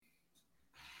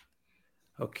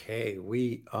Okay,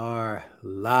 we are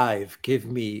live. Give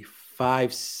me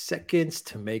 5 seconds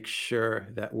to make sure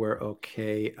that we're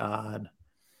okay on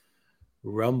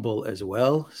Rumble as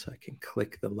well. So I can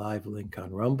click the live link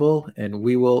on Rumble and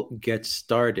we will get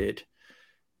started.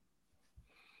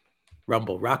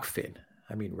 Rumble, Rockfin.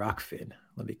 Rockfin.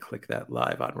 Let me click that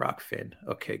live on Rockfin.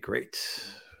 Okay, great.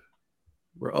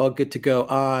 We're all good to go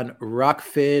on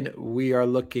Rockfin. We are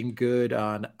looking good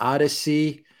on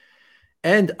Odyssey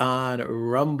and on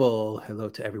Rumble. Hello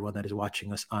to everyone that is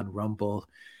watching us on Rumble.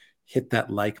 Hit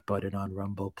that like button on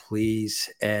Rumble, please.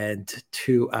 And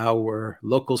to our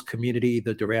locals community,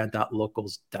 the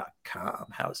duran.locals.com.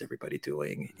 How's everybody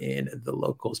doing in the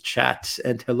locals chats?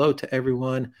 And hello to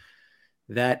everyone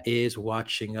that is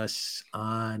watching us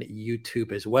on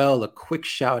YouTube as well. A quick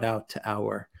shout out to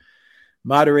our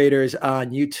moderators on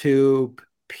YouTube.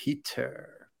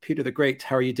 Peter the Great,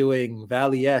 how are you doing?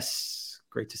 Valley S,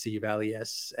 great to see you, Valley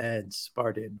S, and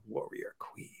Spartan Warrior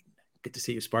Queen. Good to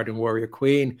see you, Spartan Warrior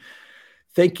Queen.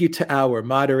 Thank you to our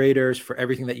moderators for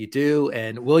everything that you do.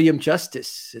 And William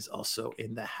Justice is also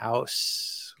in the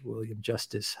house. William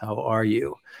Justice, how are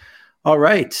you? All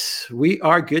right, we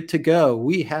are good to go.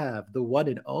 We have the one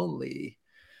and only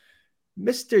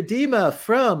Mr. Dima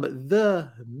from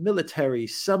the Military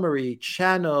Summary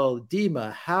Channel.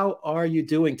 Dima, how are you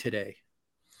doing today?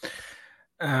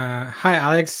 Hi,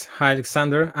 Alex. Hi,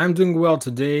 Alexander. I'm doing well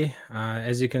today.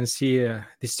 As you can see, the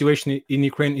situation in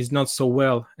Ukraine is not so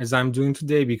well as I'm doing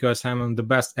today because I'm on the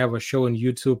best ever show on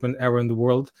YouTube and ever in the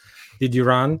world, Did You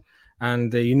Run?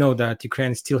 And you know that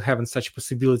Ukraine still haven't such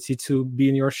possibility to be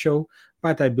in your show,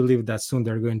 but I believe that soon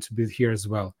they're going to be here as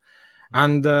well.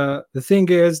 And the thing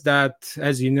is that,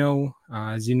 as you know,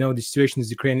 the situation in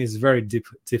Ukraine is very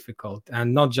difficult,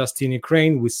 and not just in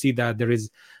Ukraine. We see that there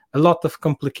is a lot of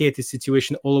complicated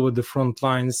situation all over the front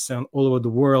lines and all over the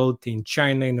world, in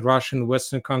China, in Russia, in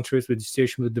Western countries, with the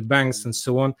situation with the banks and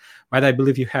so on. But I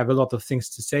believe you have a lot of things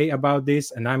to say about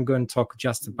this, and I'm going to talk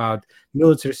just about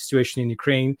military situation in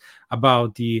Ukraine,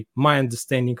 about my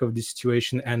understanding of the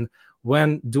situation, and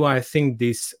when do I think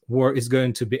this war is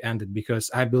going to be ended? Because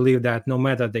I believe that no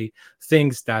matter the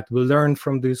things that we learn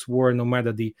from this war, no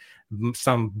matter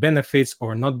some benefits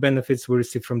or not benefits we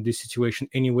receive from this situation,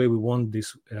 anyway, we want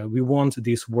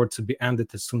this war to be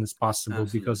ended as soon as possible.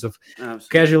 Absolutely. Because of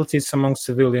casualties among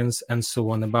civilians and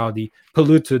so on, about the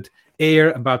polluted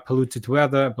air, about polluted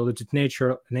weather, polluted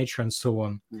nature, and so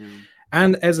on. Yeah.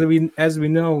 And as we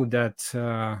know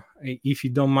that, if you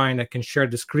don't mind, I can share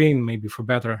the screen maybe for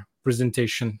better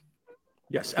presentation.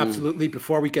 Yes, absolutely.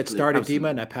 Before we get started,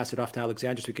 Dima, and I pass it off to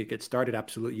Alexander so we could get started.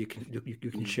 Absolutely, you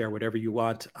can share whatever you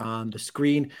want on the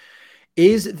screen.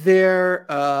 Is there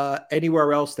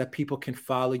anywhere else that people can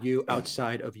follow you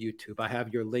outside of YouTube? I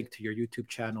have your link to your YouTube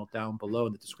channel down below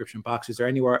in the description box. Is there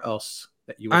anywhere else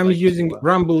that you would I'm like using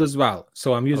Rumble as well.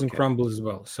 So I'm using Rumble as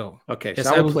well. So okay, yes,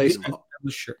 so I will place.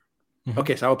 Sure.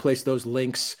 Okay, so I will place those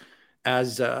links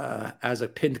as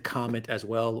a pinned comment as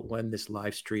well when this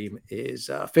live stream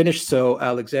is finished. So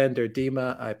Alexander,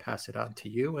 Dima, I pass it on to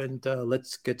you, and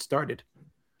let's get started.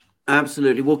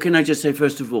 Absolutely. Well, can I just say,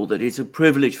 first of all, that it's a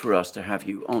privilege for us to have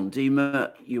you on.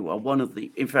 Dima, you are one of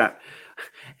in fact,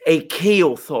 a key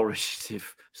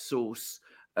authoritative source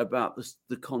about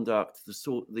the conduct,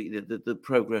 the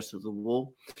progress of the war.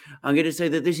 I'm going to say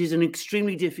that this is an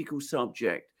extremely difficult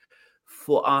subject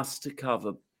for us to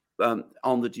cover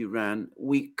on the Duran.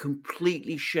 We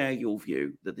completely share your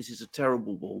view that this is a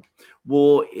terrible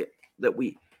war that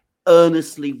we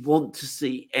earnestly want to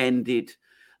see ended.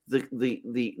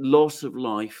 The loss of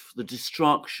life, the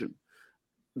destruction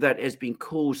that has been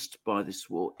caused by this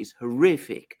war is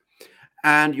horrific.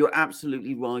 And you're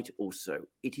absolutely right also.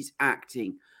 It is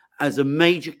acting as a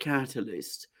major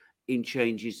catalyst in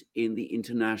changes in the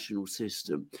international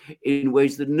system in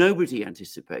ways that nobody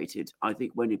anticipated. I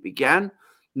think when it began,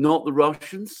 not the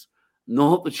Russians,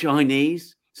 not the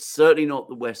Chinese, certainly not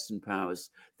the Western powers.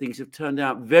 Things have turned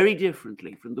out very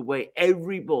differently from the way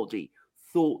everybody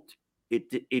thought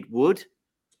it would.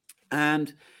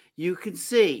 And you can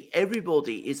see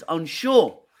everybody is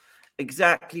unsure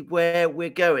exactly where we're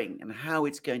going and how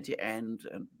it's going to end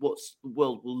and what the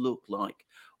world will look like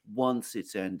once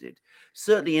it's ended.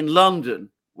 Certainly in London,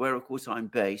 where of course I'm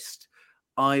based,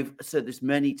 I've said this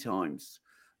many times,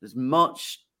 there's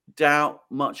much doubt,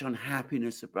 much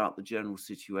unhappiness about the general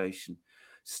situation,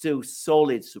 still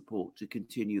solid support to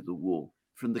continue the war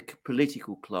from the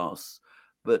political class,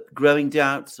 but growing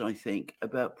doubts, I think,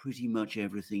 about pretty much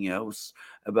everything else,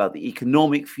 about the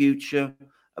economic future,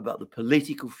 about the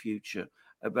political future,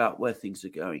 about where things are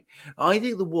going. I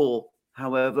think the war,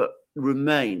 however,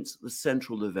 remains the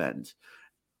central event.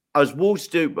 as wars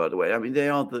do, by the way. I mean, they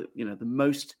are the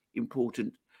most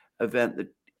important event that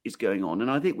is going on,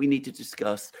 and I think we need to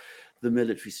discuss the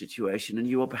military situation, and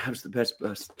you are perhaps the best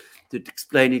person to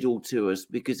explain it all to us,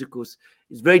 because of course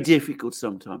it's very difficult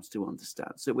sometimes to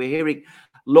understand. So we're hearing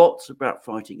lots about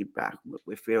fighting in Bakhmut,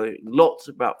 we're hearing lots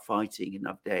about fighting in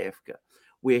Avdiivka,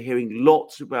 we're hearing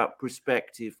lots about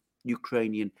prospective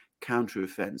Ukrainian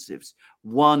counteroffensives,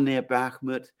 one near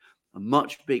Bakhmut, a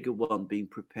much bigger one being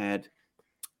prepared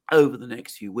over the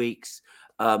next few weeks,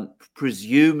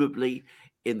 presumably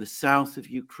in the south of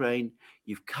Ukraine.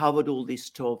 You've covered all these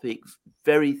topics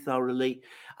very thoroughly.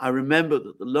 I remember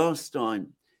that the last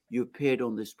time you appeared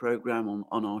on this program,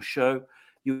 on our show,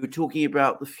 you were talking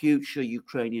about the future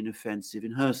Ukrainian offensive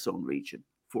in Kherson region,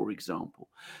 for example.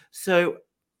 So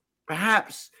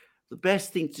perhaps the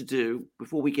best thing to do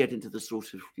before we get into the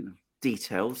sort of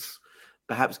details,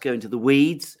 perhaps go into the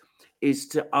weeds, is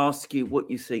to ask you what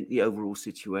you think the overall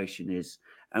situation is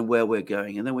and where we're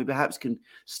going. And then we perhaps can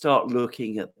start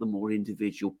looking at the more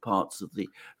individual parts of the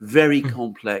very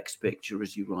complex picture,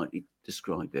 as you rightly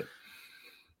describe it.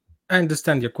 I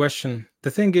understand your question.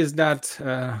 The thing is that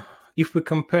if we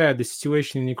compare the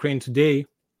situation in Ukraine today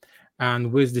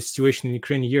and with the situation in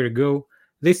Ukraine a year ago,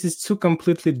 this is two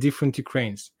completely different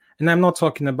Ukraines. And I'm not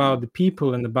talking about the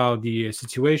people and about the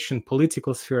situation,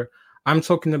 political sphere. I'm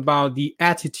talking about the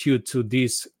attitude to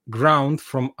this ground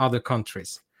from other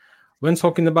countries. When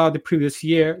talking about the previous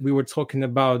year, we were talking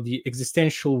about the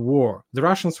existential war. The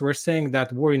Russians were saying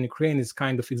that war in Ukraine is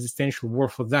kind of existential war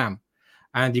for them.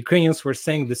 And the Ukrainians were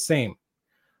saying the same.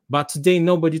 But today,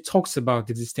 nobody talks about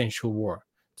the existential war.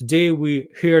 Today, we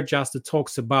hear just the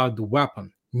talks about the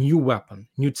weapon,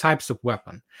 new types of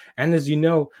weapon. And as you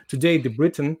know, today, the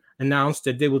Britain announced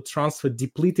that they will transfer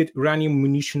depleted uranium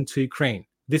munition to Ukraine.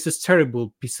 This is a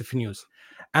terrible piece of news.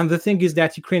 And the thing is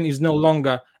that Ukraine is no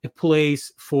longer a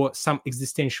place for some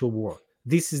existential war.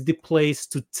 This is the place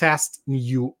to test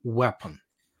new weapon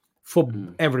for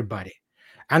everybody.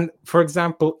 And for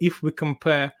example, if we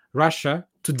compare Russia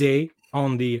today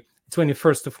on the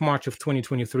 21st of March of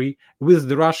 2023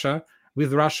 with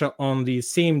Russia on the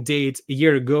same date a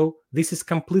year ago, this is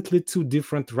completely two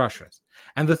different Russias.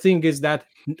 And the thing is that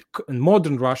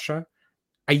modern Russia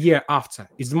a year after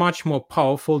is much more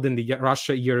powerful than the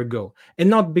Russia a year ago, and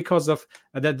not because of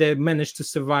that they managed to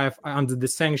survive under the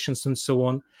sanctions and so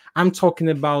on. I'm talking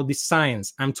about the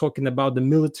science. I'm talking about the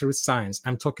military science.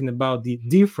 I'm talking about the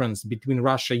difference between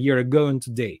Russia a year ago and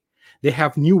today. They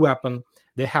have new weapon.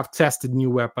 They have tested new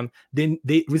weapon. Then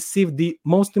they received the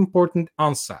most important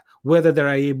answer, whether they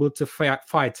are able to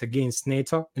fight against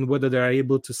NATO and whether they are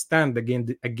able to stand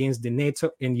against the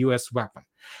NATO and US weapon.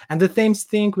 And the same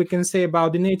thing we can say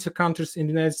about the NATO countries in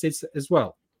the United States as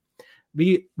well.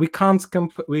 We can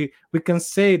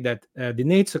say that the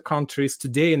NATO countries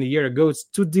today and a year ago, it's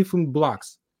two different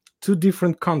blocks, two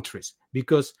different countries,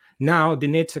 because now the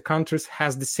NATO countries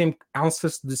has the same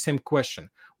answers to the same question,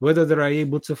 whether they are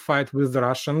able to fight with the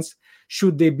Russians,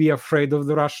 should they be afraid of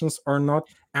the Russians or not.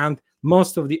 And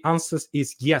most of the answers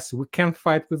is yes, we can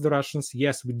fight with the Russians,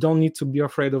 yes, we don't need to be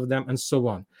afraid of them, and so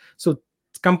on. So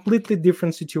it's completely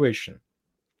different situation.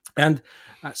 And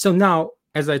so now,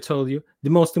 as I told you, the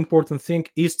most important thing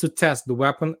is to test the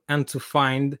weapon and to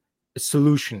find a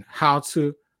solution, how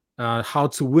to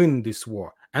win this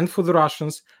war, and for the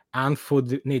Russians and for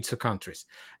the NATO countries.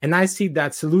 And I see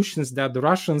that solutions that the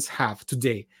Russians have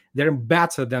today, they're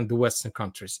better than the Western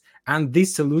countries. And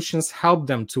these solutions help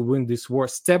them to win this war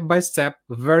step by step,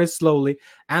 very slowly.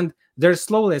 And their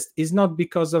slowest is not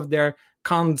because of their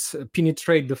can't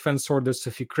penetrate defense orders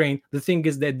of Ukraine. The thing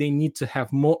is that they need to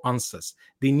have more answers.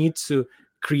 They need to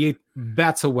create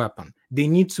better weapon. They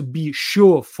need to be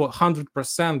sure for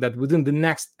 100% that within the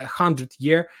next 100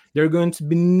 years, there are going to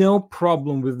be no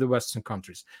problem with the Western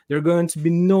countries. There are going to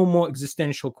be no more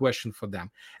existential question for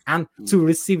them. And to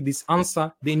receive this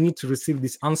answer, they need to receive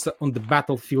this answer on the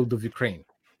battlefield of Ukraine.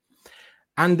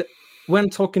 And when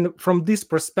talking from this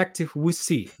perspective, we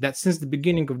see that since the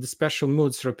beginning of the special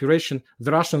military operation,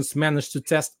 the Russians managed to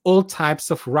test all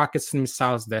types of rockets and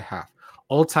missiles they have,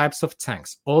 all types of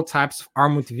tanks, all types of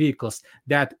armored vehicles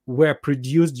that were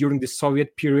produced during the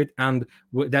Soviet period and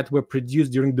that were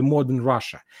produced during the modern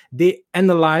Russia. They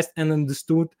analyzed and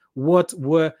understood what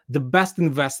were the best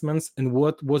investments and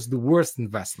what was the worst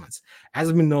investments.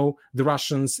 As we know, the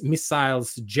Russians'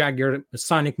 missiles, Jager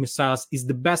sonic missiles, is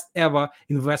the best ever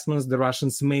investments the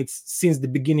Russians made since the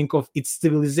beginning of its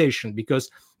civilization,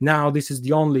 because now this is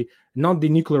the only, not the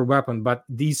nuclear weapon, but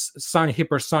this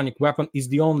hypersonic weapon is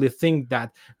the only thing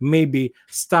that maybe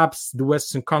stops the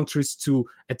Western countries to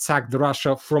attack the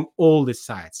Russia from all the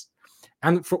sides.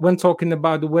 And when talking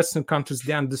about the Western countries,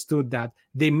 they understood that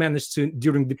they managed to,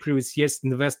 during the previous years,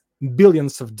 invest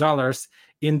billions of dollars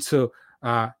into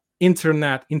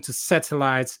internet, into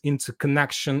satellites, into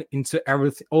connection, into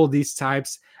everything, all these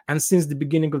types. And since the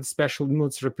beginning of the special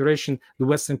military operation, the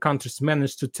Western countries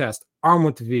managed to test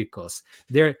armored vehicles,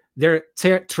 their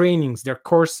trainings, their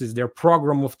courses, their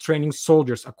program of training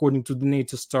soldiers according to the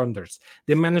NATO standards.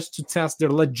 They managed to test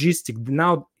their logistics.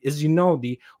 Now, as you know,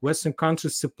 the Western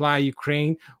countries supply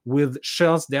Ukraine with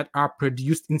shells that are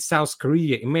produced in South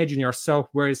Korea. Imagine yourself,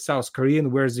 where is South Korea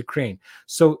and where is Ukraine?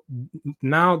 So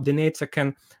now the NATO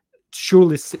can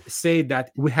surely say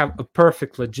that we have a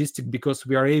perfect logistic, because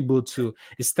we are able to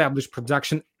establish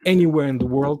production anywhere in the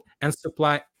world and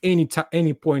supply any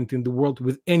point in the world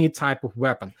with any type of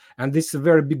weapon. And this is a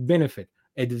very big benefit.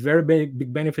 A very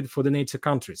big benefit for the NATO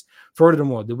countries.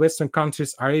 Furthermore, the Western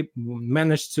countries are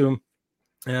managed to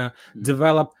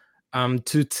develop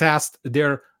to test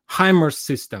their HIMARS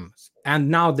systems, and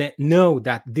now they know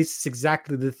that this is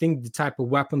exactly the type of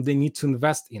weapon they need to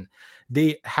invest in.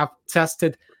 They have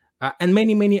tested and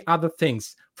many other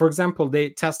things. For example, they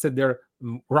tested their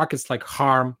rockets like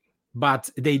HARM, but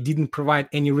they didn't provide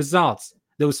any results.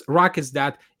 Those rockets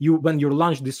that when you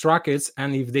launch these rockets,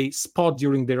 and if they spot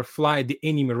during their flight the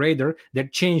enemy radar, they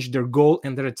change their goal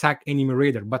and they attack enemy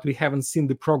radar. But we haven't seen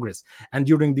the progress. And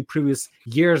during the previous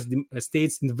years, the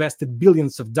states invested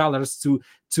billions of dollars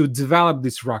to develop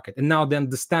this rocket. And now they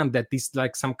understand that this is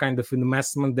like some kind of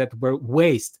investment that were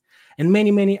waste, and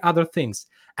many other things.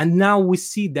 And now we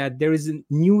see that there is a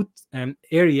new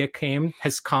area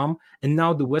has come, and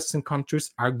now the Western countries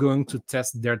are going to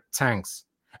test their tanks.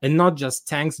 And not just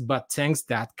tanks, but tanks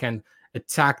that can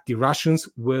attack the Russians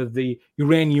with the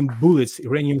uranium bullets,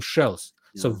 uranium shells.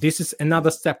 Yeah. So this is another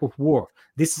step of war.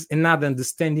 This is another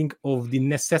understanding of the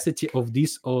necessity of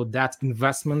this or that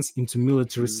investments into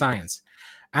military science.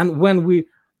 And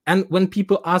when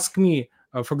people ask me,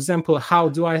 for example, how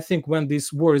do I think when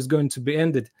this war is going to be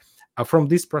ended? From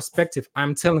this perspective,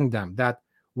 I'm telling them that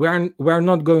we're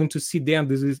not going to see the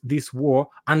end of this war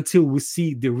until we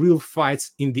see the real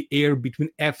fights in the air between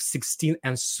F-16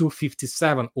 and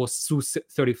Su-57 or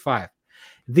Su-35.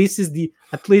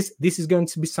 At least this is going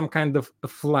to be some kind of a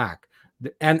flag.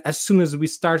 And as soon as we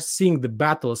start seeing the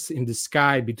battles in the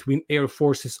sky between air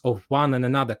forces of one and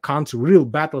another country, real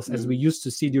battles as we used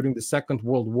to see during the Second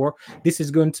World War, this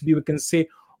is going to be, we can say,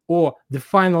 or the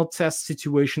final test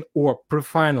situation or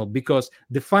pre-final, because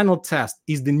the final test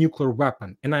is the nuclear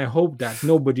weapon. And I hope that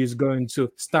nobody is going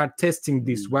to start testing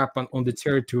this weapon on the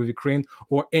territory of Ukraine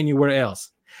or anywhere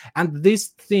else. And this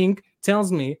thing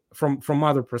tells me from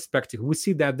other perspective, we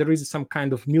see that there is some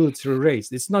kind of military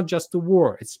race. It's not just a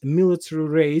war, it's a military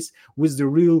race with the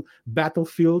real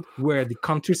battlefield where the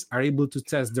countries are able to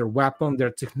test their weapon, their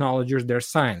technologies, their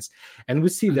science. And we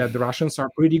see that the Russians are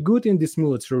pretty good in this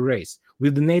military race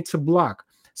with the NATO bloc.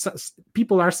 So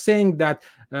people are saying that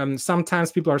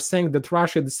sometimes people are saying that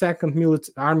Russia is the second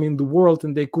military army in the world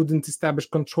and they couldn't establish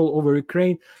control over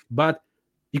Ukraine, but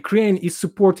Ukraine is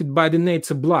supported by the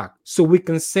NATO bloc. So we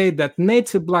can say that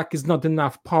NATO bloc is not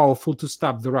enough powerful to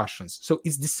stop the Russians. So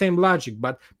it's the same logic,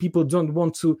 but people don't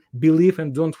want to believe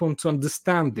and don't want to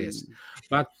understand this.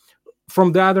 But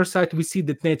from the other side, we see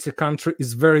that NATO country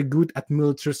is very good at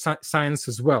military science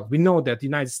as well. We know that the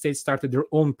United States started their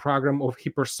own program of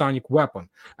hypersonic weapon,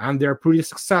 and they're pretty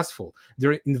successful.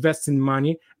 They're investing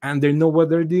money, and they know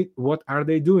what are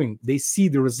they doing. They see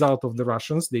the result of the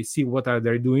Russians. They see what are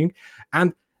they doing.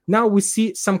 And now we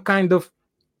see some kind of,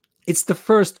 it's the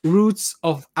first roots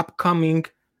of upcoming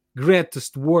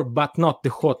greatest war, but not the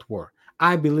hot war.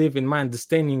 I believe, in my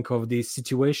understanding of the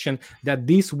situation, that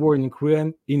this war in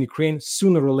Ukraine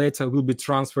sooner or later will be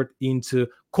transferred into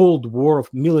Cold War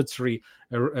of military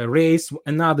race,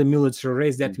 another military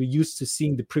race that we used to see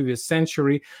in the previous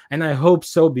century. And I hope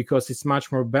so, because it's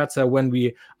much more better when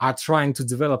we are trying to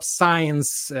develop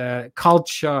science,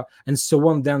 culture, and so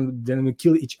on, than we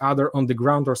kill each other on the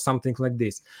ground or something like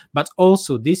this. But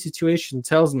also, this situation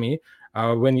tells me,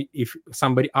 if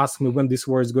somebody asks me when this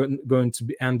war is going to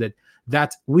be ended,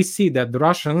 that we see that the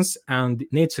Russians and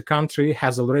NATO country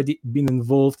has already been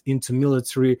involved into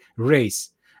military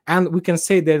race. And we can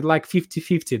say they're like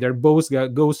 50-50. They're both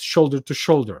goes shoulder to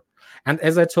shoulder. And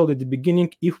as I told at the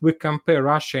beginning, if we compare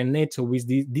Russia and NATO with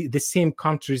the same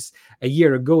countries a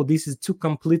year ago, this is two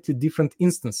completely different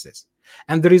instances.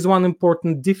 And there is one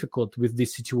important difficulty with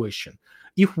this situation.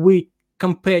 If we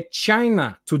compare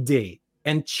China today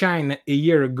and China a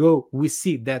year ago, we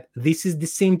see that this is the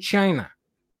same China.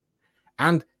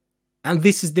 And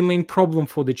this is the main problem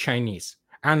for the Chinese.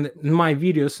 And in my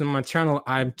videos on my channel,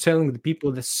 I'm telling the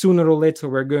people that sooner or later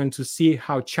we're going to see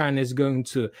how China is going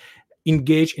to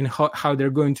engage in how they're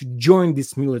going to join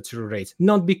this military race,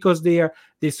 not because they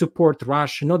support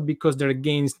Russia, not because they're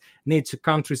against NATO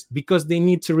countries, because they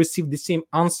need to receive the same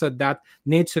answer that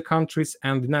NATO countries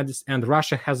and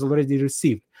Russia has already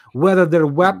received, whether their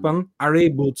weapon are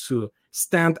able to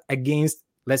stand against,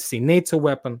 let's say, NATO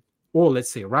weapon or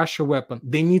let's say Russia weapon.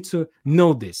 They need to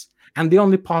know this. And the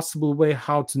only possible way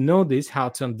how to know this, how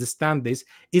to understand this,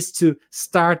 is to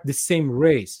start the same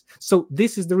race. So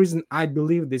this is the reason I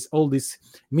believe this, all these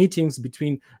meetings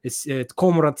between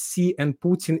Comrade Xi and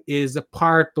Putin is a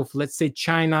part of, let's say,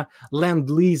 China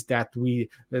Lend-Lease that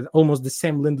almost the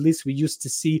same Lend-Lease we used to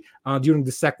see during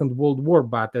the Second World War.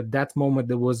 But at that moment,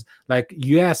 there was like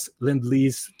US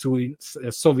Lend-Lease to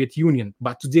Soviet Union.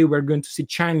 But today we're going to see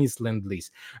Chinese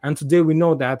Lend-Lease. And today we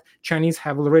know that Chinese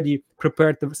have already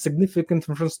prepared a significant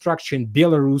infrastructure in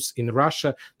Belarus, in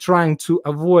Russia, trying to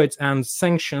avoid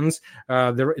sanctions.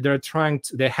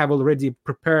 They have already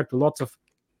prepared a lot of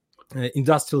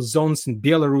industrial zones in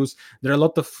Belarus. There are a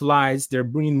lot of flights. They're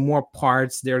bringing more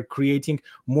parts. They're creating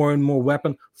more and more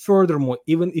weapons. Furthermore,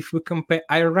 even if we compare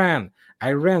Iran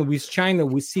with China,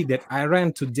 we see that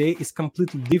Iran today is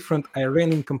completely different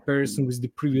Iran in comparison with the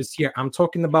previous year. I'm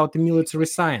talking about the military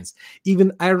science.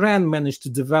 Even Iran managed to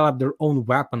develop their own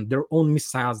weapon, their own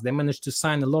missiles. They managed to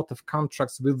sign a lot of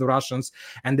contracts with the Russians,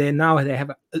 and they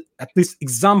have at least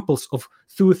examples of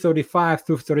Su-35,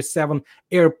 Su-37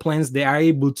 airplanes. They are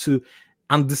able to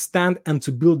understand and to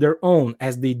build their own,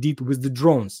 as they did with the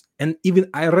drones. And even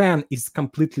Iran is a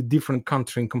completely different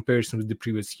country in comparison with the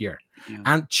previous year. Yeah.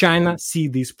 And China see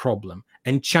this problem,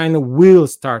 and China will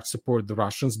start support the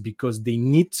Russians because they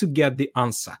need to get the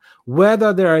answer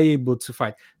whether they are able to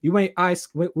fight. You might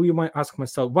ask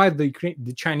myself, why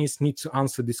the Chinese need to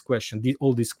answer this question,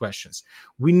 all these questions.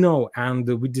 We know, and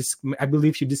I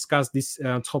believe you discussed this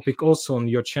topic also on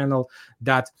your channel,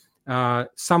 that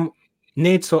some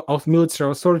NATO of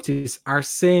military authorities are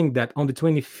saying that on the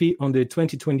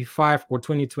 2025 or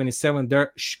 2027,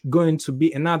 there's going to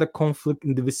be another conflict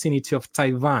in the vicinity of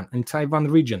Taiwan, in Taiwan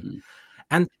region.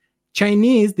 And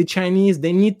the Chinese,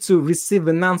 they need to receive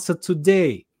an answer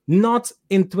today, not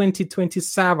in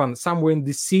 2027, somewhere in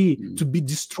the sea, to be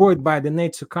destroyed by the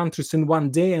NATO countries in one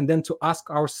day, and then to ask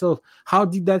ourselves, how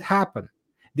did that happen?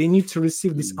 They need to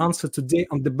receive this answer today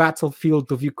on the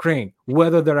battlefield of Ukraine,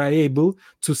 whether they are able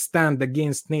to stand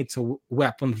against NATO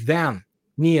weapon then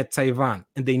near Taiwan.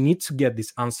 And they need to get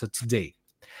this answer today.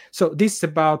 So this is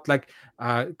about the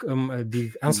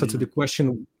answer to the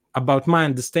question about my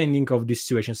understanding of this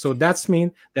situation. So that's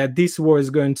mean that this war is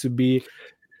going to be,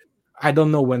 I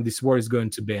don't know when this war is going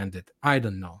to be ended. I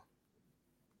don't know.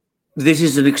 This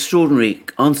is an extraordinary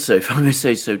answer, if I may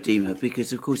say so, Dima,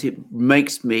 because of course it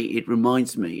reminds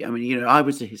me. I mean, I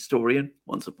was a historian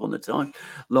once upon a time,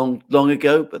 long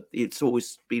ago, but it's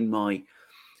always been my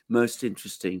most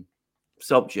interesting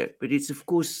subject. But it's, of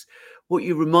course, what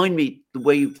you remind me, the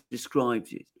way you've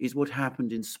described it, is what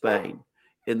happened in Spain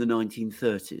in the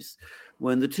 1930s,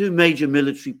 when the two major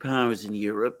military powers in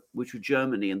Europe, which were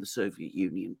Germany and the Soviet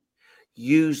Union,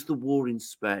 used the war in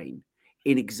Spain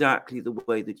in exactly the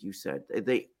way that you said.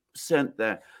 They sent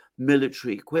their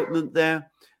military equipment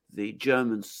there. The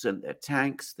Germans sent their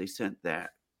tanks. They sent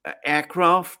their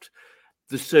aircraft.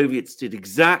 The Soviets did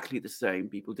exactly the same.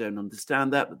 People don't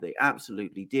understand that, but they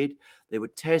absolutely did. They were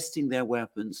testing their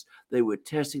weapons. They were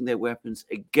testing their weapons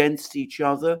against each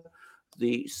other.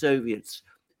 The Soviets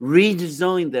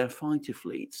redesigned their fighter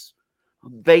fleets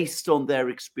based on their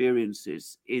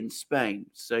experiences in Spain.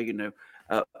 So,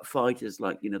 fighters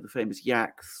like, the famous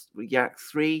Yak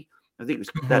 3, I think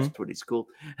that's what it's called.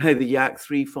 The Yak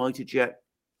 3 fighter jet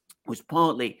was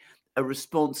partly a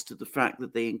response to the fact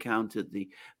that they encountered the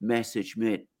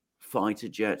Messerschmitt fighter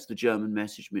jets, the German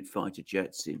Messerschmitt fighter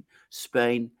jets in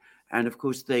Spain. And of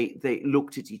course, they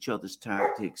looked at each other's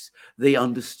tactics. They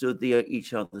understood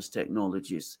each other's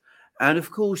technologies. And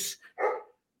of course,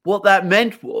 what that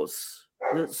meant was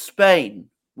that Spain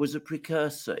was a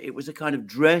precursor. It was a kind of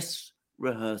dress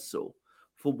rehearsal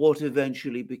for what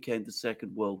eventually became the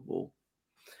Second World War.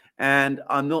 And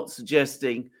I'm not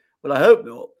suggesting, well, I hope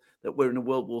not, that we're in a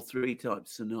World War III type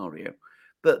scenario.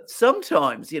 But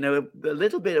sometimes, a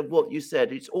little bit of what you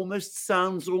said, it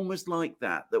sounds almost like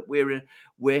that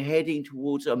we're heading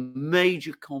towards a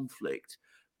major conflict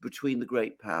between the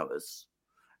great powers,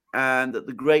 and that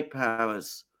the great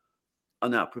powers are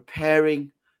now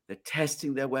preparing, they're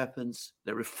testing their weapons,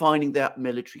 they're refining their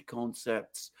military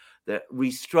concepts, they're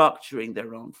restructuring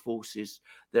their armed forces,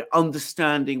 they're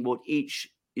understanding what each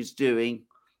is doing,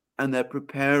 and they're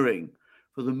preparing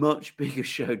for for the much bigger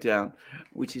showdown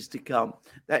which is to come.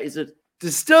 That is a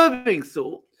disturbing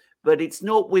thought, but it's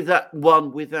not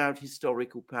one without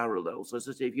historical parallels. As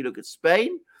I say, if you look at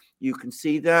Spain, you can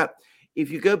see that.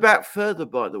 If you go back further,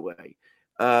 by the way,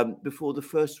 before the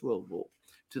First World War,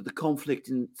 to the conflict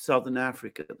in Southern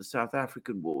Africa, the South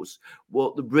African Wars,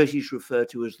 what the British refer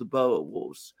to as the Boer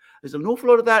Wars. There's an awful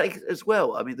lot of that as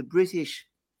well. I mean, the British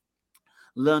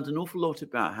learned an awful lot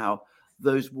about how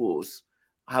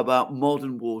about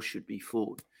modern wars should be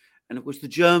fought. And of course, the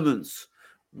Germans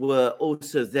were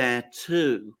also there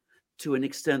too, to an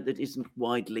extent that isn't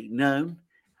widely known.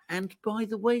 And by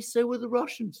the way, so were the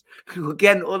Russians.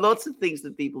 Again, lots of things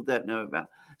that people don't know about.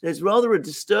 There's rather a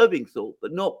disturbing thought,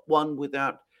 but not one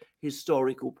without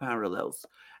historical parallels.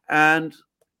 And,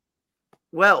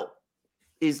 well,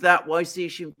 is that why Xi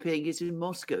Jinping is in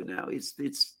Moscow now?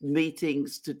 It's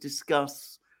meetings to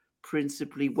discuss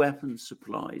principally weapons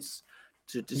supplies,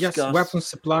 to discuss weapons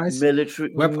supplies,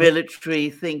 military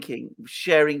thinking,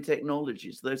 sharing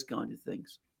technologies, those kind of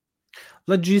things.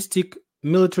 Logistic,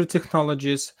 military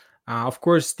technologies, of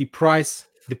course, the price,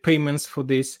 the payments for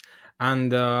this,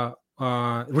 and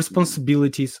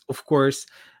responsibilities, of course.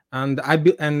 And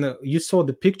you saw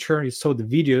the picture, you saw the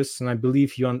videos, and I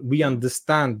believe we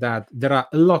understand that there are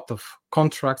a lot of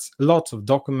contracts, lots of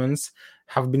documents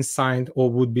have been signed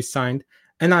or would be signed.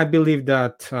 And I believe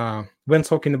that when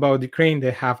talking about Ukraine,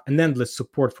 they have an endless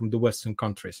support from the Western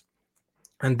countries.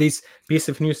 And this piece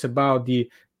of news about the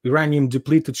uranium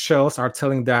depleted shells are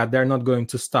telling that they're not going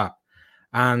to stop.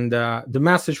 And the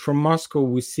message from Moscow,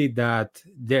 we see that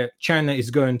China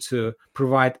is going to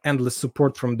provide endless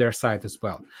support from their side as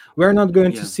well. We're not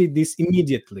going to see this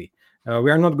immediately.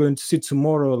 We are not going to see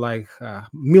tomorrow like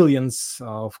millions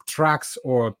of trucks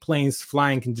or planes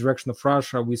flying in direction of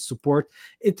Russia with support.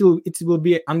 It will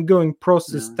be an ongoing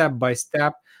process, step by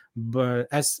step. But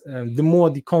as the more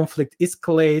the conflict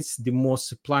escalates, the more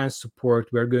supply and support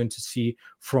we're going to see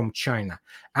from China.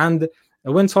 And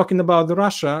when talking about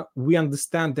Russia, we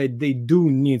understand that they do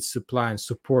need supply and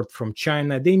support from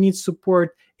China. They need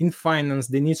support in finance.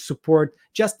 They need support,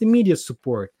 just immediate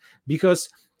support, because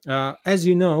as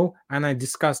you know, and I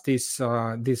discussed this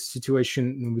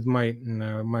situation with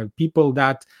my people,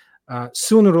 that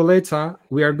sooner or later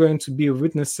we are going to be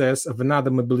witnesses of another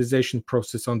mobilization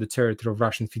process on the territory of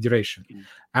Russian Federation,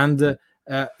 and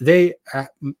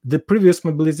the previous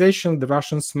mobilization the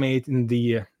Russians made in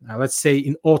the let's say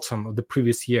in autumn of the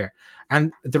previous year,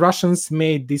 and the Russians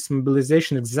made this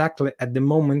mobilization exactly at the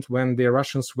moment when the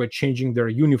Russians were changing their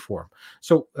uniform.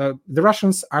 So the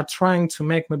Russians are trying to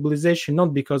make mobilization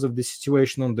not because of the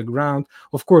situation on the ground.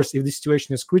 Of course, if the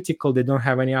situation is critical, they don't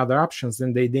have any other options,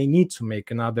 then they need to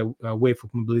make another wave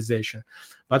of mobilization.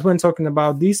 But when talking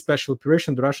about this special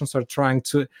operation, the Russians are trying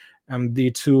to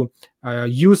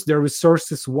use their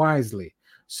resources wisely.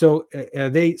 So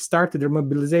they started their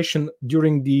mobilization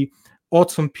during the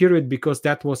autumn period, because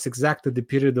that was exactly the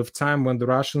period of time when the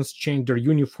Russians changed their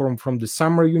uniform from the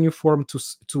summer uniform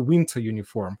to winter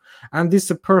uniform. And this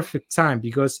is a perfect time,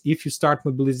 because if you start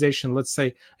mobilization, let's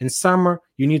say in summer,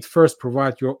 you need first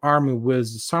provide your army with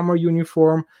summer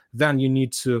uniform, then you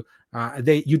need to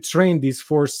you train these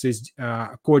forces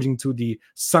according to the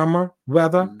summer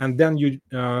weather, and then you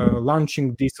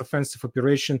launching this offensive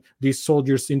operation, these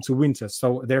soldiers into winter.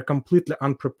 So they're completely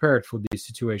unprepared for this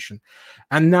situation.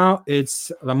 And now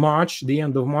it's March, the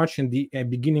end of March and the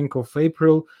beginning of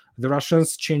April. The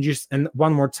Russians changes and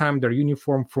one more time their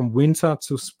uniform from winter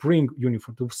to spring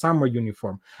uniform to summer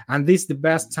uniform, and this is the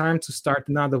best time to start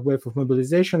another wave of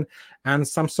mobilization. And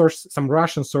some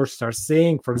Russian sources are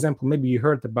saying, for example, maybe you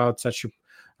heard about such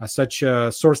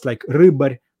a source like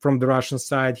Rybar from the Russian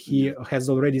side. He has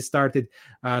already started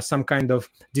some kind of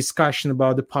discussion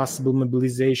about the possible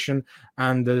mobilization,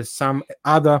 and some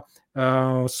other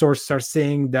sources are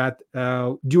saying that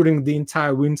during the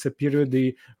entire winter period,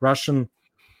 the Russian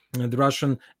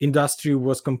industry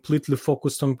was completely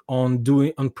focused on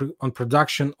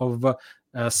production of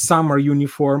summer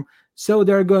uniform. So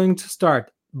they're going to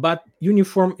start. But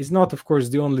uniform is not, of course,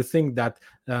 the only thing that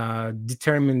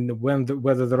determine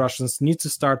whether the Russians need to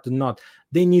start or not.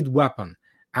 They need weapon.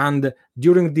 And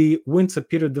during the winter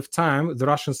period of time, the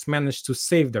Russians managed to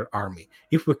save their army.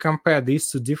 If we compare these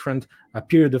to different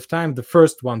period of time, the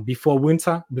first one before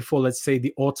winter, before, let's say,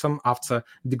 the autumn, after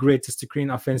the greatest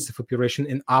Ukraine offensive operation,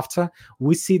 and after,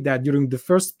 we see that during the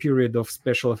first period of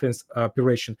special offensive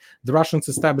operation, the Russians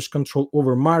established control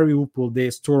over Mariupol, they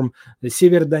stormed the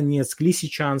Severodonetsk,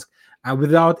 Lysychansk,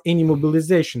 without any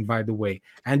mobilization, by the way.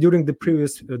 And during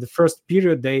the first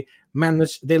period, they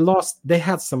managed. They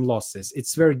had some losses.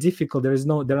 It's very difficult. There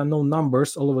are no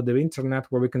numbers all over the internet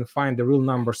where we can find the real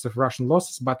numbers of Russian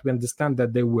losses, but we understand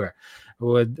that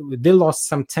they lost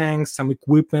some tanks, some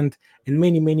equipment, and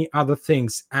many other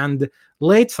things. And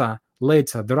later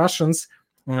the Russians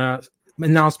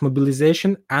announced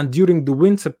mobilization, and during the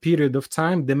winter period of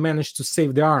time they managed to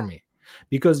save the army,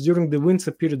 because during the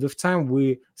winter period of time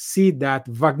we see that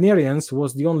Wagnerians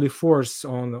was the only force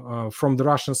on from the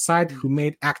Russian side who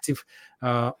made active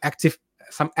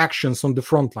some actions on the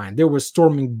front line. They were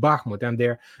storming Bakhmut, and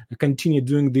they continue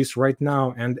doing this right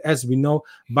now. And as we know,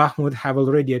 Bakhmut have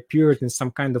already appeared in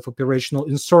some kind of operational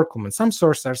encirclement. Some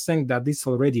sources are saying that this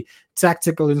already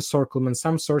tactical encirclement.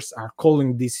 Some sources are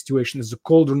calling this situation as a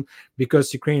cauldron,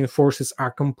 because Ukrainian forces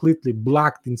are completely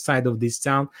blocked inside of this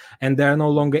town, and they are no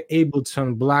longer able to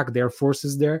unblock their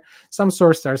forces there. Some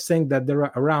sources are saying that there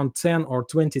are around 10 or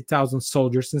 20,000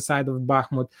 soldiers inside of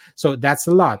Bakhmut. So that's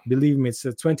a lot. Believe me, it's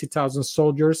 20,000 soldiers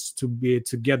to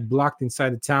get blocked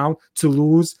inside the town, to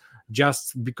lose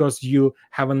just because you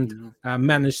haven't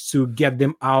managed to get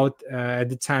them out at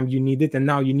the time you need it, and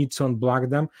now you need to unblock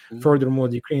them. Furthermore,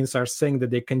 the Ukrainians are saying that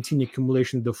they continue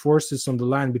accumulation of the forces on the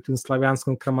line between Slavyansk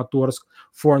and Kramatorsk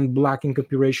for unblocking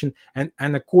operation, and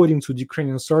according to the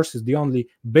Ukrainian sources, the only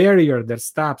barrier that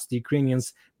stops the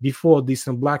Ukrainians before this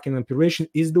unblocking operation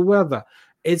is the weather.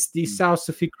 It's the south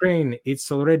of Ukraine.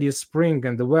 It's already a spring,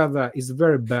 and the weather is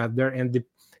very bad there, and the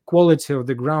quality of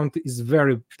the ground is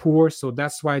very poor. So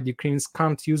that's why the Ukrainians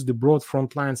can't use the broad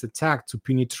front lines attack to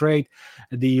penetrate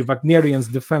the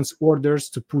Wagnerians' defense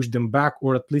orders, to push them back,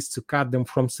 or at least to cut them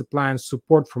from supply and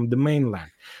support from the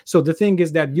mainland. So the thing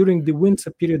is that during the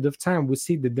winter period of time, we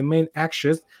see that the main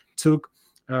actions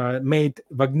made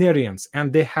Wagnerians,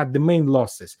 and they had the main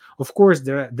losses. Of course,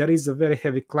 there is a very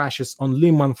heavy clashes on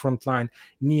Liman front line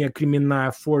near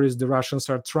Kremenaya forest. The Russians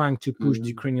are trying to push the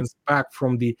Ukrainians back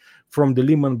from the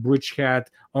Liman bridgehead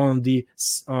on the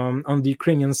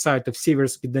Ukrainian side of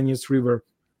Seversky Donetsk River.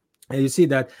 And you see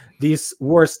that this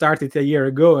war started a year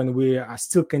ago, and we are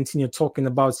still continue talking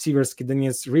about Seversky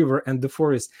Donetsk River and the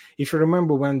forest. If you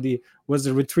remember, when was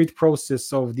the retreat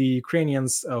process of the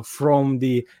Ukrainians from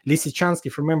the Lysychansk,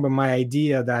 if you remember my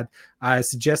idea that I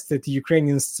suggested the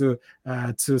Ukrainians to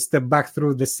step back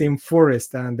through the same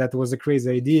forest, and that was a crazy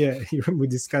idea. We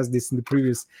discussed this in the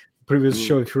previous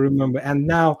show, if you remember. And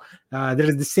now there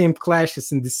is the same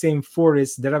clashes in the same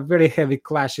forest. There are very heavy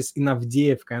clashes in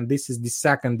Avdiivka, and this is the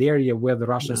second area where the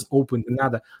Russians opened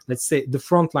another, let's say, the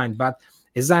front line. But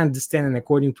as I understand, and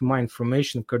according to my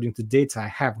information, according to data I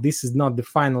have, this is not the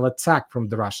final attack from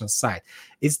the Russian side.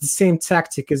 It's the same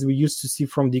tactic as we used to see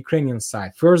from the Ukrainian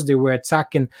side. First, they were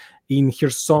attacking in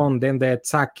Kherson, then they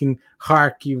attack in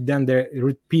Kharkiv, then they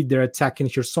repeat their attack in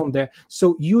Kherson there.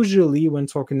 So usually when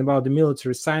talking about the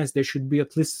military science, there should be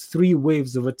at least 3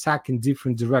 waves of attack in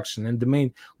different directions. And the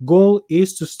main goal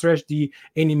is to stretch the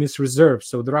enemy's reserve.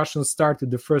 So the Russians started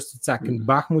the first attack in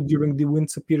Bakhmut during the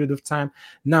winter period of time.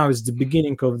 Now is the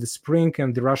beginning of the spring,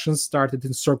 and the Russians started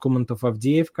encirclement of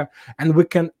Avdiivka. And we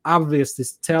can obviously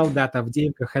tell that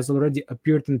Avdiivka has already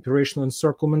appeared in operational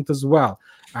encirclement as well.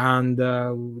 And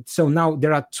so now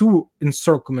there are 2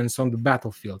 encirclements on the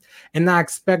battlefield, and I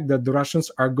expect that the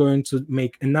Russians are going to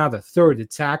make another 3rd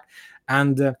attack.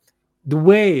 And the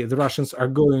way the Russians are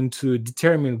going to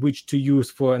determine which to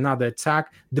use for another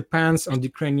attack depends on the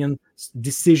Ukrainian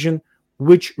decision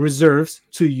which reserves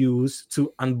to use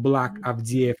to unblock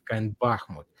Avdiivka and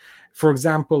Bakhmut. For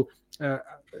example,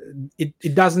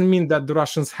 it doesn't mean that the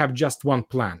Russians have just one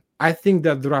plan. I think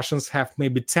that the Russians have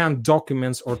maybe 10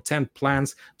 documents or 10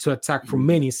 plans to attack from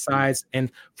many sides,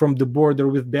 and from the border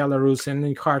with Belarus, and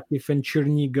in Kharkiv and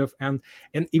Chernigov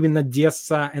and even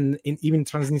Odessa and even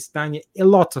Transnistria, a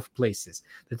lot of places.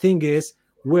 The thing is,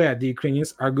 where the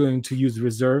Ukrainians are going to use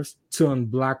reserves to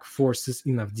unblock forces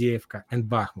in Avdiivka and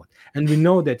Bakhmut. And we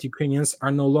know that Ukrainians are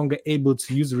no longer able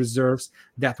to use reserves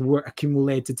that were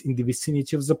accumulated in the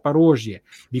vicinity of Zaporozhye,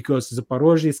 because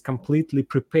Zaporozhye is completely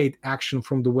prepaid action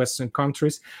from the Western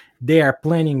countries. They were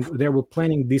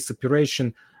planning this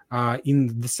operation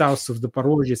in the south of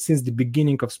Zaporozhye since the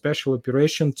beginning of special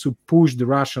operation, to push the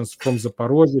Russians from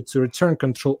Zaporozhye, to return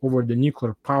control over the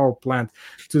nuclear power plant,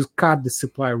 to cut the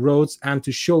supply roads, and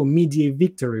to show immediate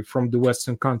victory from the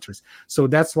Western countries. So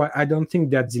that's why I don't think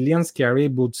that Zelensky are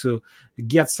able to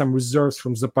get some reserves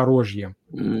from Zaporozhye.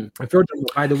 And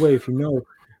furthermore, by the way, if you know,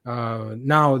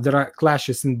 now there are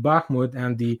clashes in Bakhmut,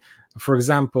 and the For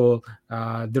example,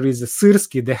 there is a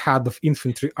Syrsky, the head of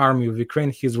infantry army of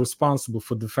Ukraine. He's responsible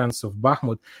for defense of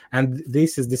Bakhmut, and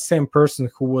this is the same person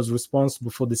who was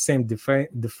responsible for the same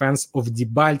defense of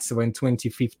Debaltseve in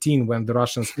 2015 when the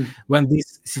Russians, when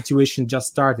this situation just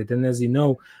started. And as you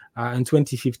know, in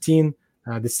 2015.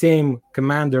 The same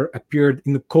commander appeared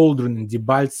in the cauldron in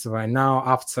Debaltseve. And now,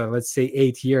 after, let's say,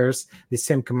 8 years, the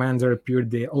same commander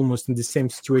appeared almost in the same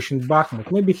situation in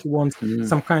Bakhmut. Maybe he wants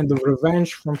some kind of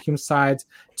revenge from his side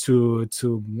to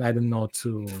I don't know,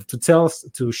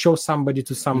 to show somebody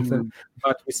to something.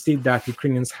 But we see that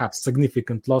Ukrainians have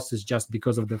significant losses just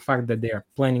because of the fact that they are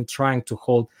trying to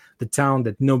hold the town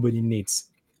that nobody needs.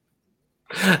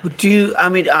 I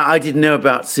mean, I didn't know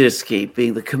about Syrsky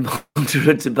being the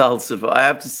commander at Debaltseve. I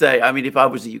have to say, I mean, if I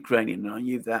was a Ukrainian and I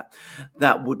knew that,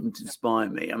 that wouldn't inspire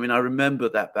me. I mean, I remember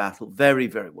that battle very,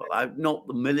 very well. Not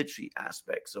the military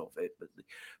aspects of it, but the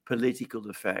political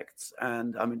effects.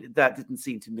 And I mean, that didn't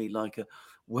seem to me like a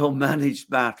well-managed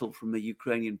battle from a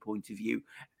Ukrainian point of view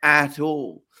at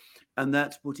all. And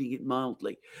that's putting it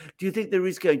mildly. Do you think there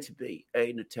is going to be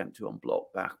an attempt to unblock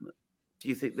Bakhmut? Do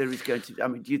you think there is going to? I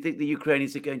mean, do you think the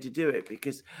Ukrainians are going to do it?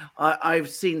 Because I've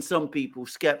seen some people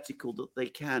skeptical that they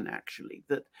can actually,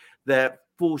 that their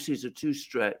forces are too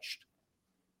stretched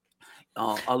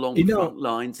along the front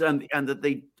lines, and that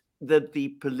the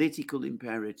political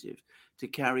imperative to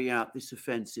carry out this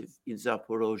offensive in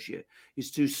Zaporozhye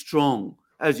is too strong,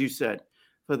 as you said,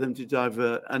 for them to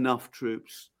divert enough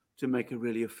troops to make a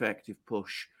really effective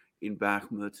push in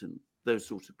Bakhmut and those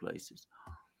sorts of places.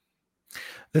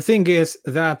 The thing is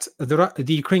that the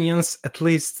Ukrainians, at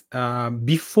least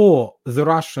before the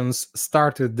Russians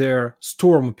started their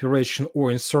storm operation or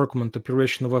encirclement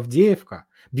operation of Avdiivka,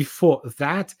 before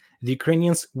that, the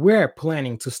Ukrainians were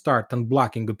planning to start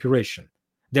unblocking operation.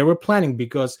 They were planning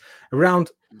because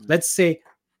around, let's say,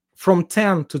 from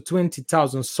 10 to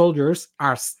 20,000 soldiers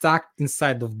are stuck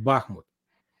inside of Bakhmut.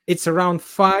 It's around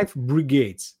 5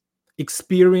 brigades,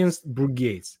 experienced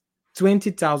brigades.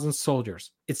 20,000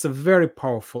 soldiers. It's a very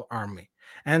powerful army.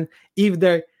 And if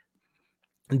they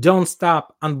don't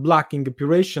stop unblocking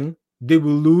operation, they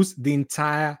will lose the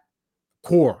entire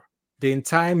corps, the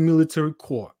entire military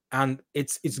corps. And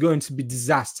it's going to be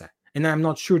disaster. And I'm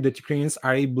not sure that Ukrainians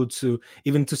are able to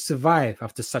even to survive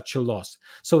after such a loss.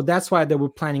 So that's why they were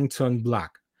planning to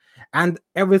unblock. And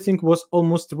everything was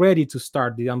almost ready to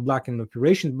start the unblocking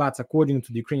operation, but according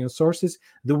to the Ukrainian sources,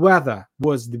 the weather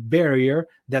was the barrier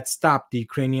that stopped the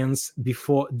Ukrainians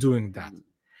before doing that.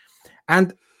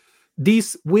 And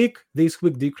this week, the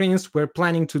Ukrainians were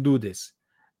planning to do this.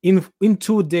 In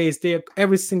 2 days,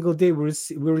 every single day we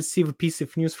receive a piece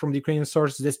of news from the Ukrainian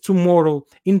sources that tomorrow,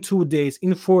 in 2 days,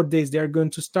 in 4 days, they're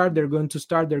going to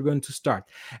start.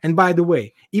 And by the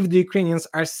way, if the Ukrainians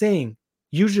are saying,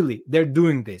 usually they're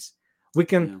doing this, we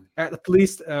can at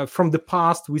least from the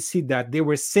past we see that they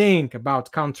were saying about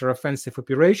counter-offensive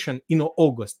operation in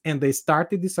August, and they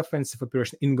started this offensive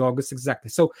operation in August exactly.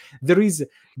 So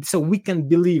we can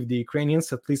believe the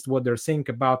Ukrainians, at least what they're saying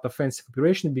about offensive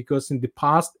operation, because in the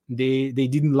past they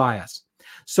didn't lie us.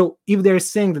 So if they're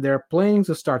saying that they're planning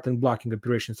to start unblocking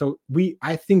operation, so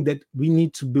I think that we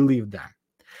need to believe them.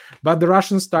 But the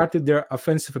Russians started their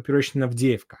offensive operation in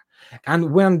Avdiivka.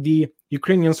 And when the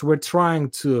Ukrainians were trying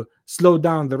to slow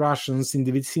down the Russians in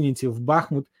the vicinity of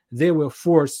Bakhmut, they were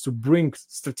forced to bring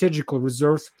strategical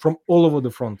reserves from all over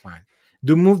the front line.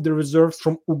 They moved the reserves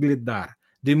from Ugledar.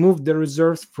 They moved the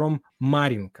reserves from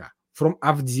Marinka, from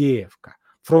Avdiivka,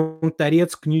 from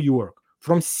Toretsk, New York,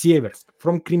 from Seversk,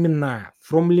 from Kremenaya,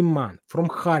 from Liman, from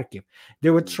Kharkiv. They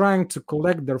were trying to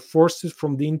collect their forces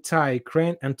from the entire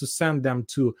Ukraine and to send them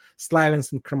to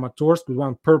Slavyansk and Kramatorsk with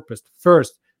one purpose.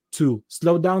 First, to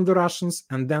slow down the Russians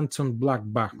and then to unblock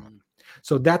Bakhmut.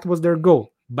 So that was their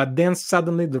goal. But then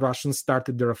suddenly the Russians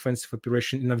started their offensive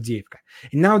operation in Avdiivka.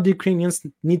 And now the Ukrainians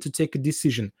need to take a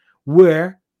decision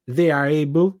where are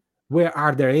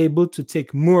they able to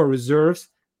take more reserves,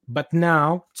 but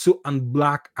now to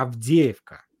unblock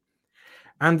Avdiivka.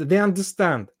 And they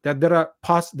understand that there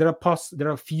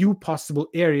are few possible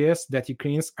areas that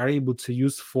Ukrainians are able to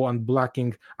use for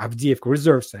unblocking Avdiivka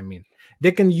reserves. I mean,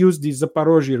 they can use the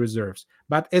Zaporozhye reserves,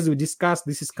 but as we discussed,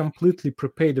 this is completely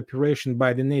prepaid operation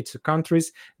by the NATO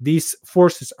countries. These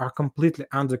forces are completely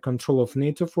under control of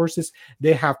NATO forces.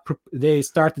 They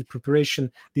started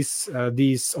preparation of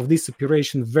this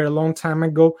operation very long time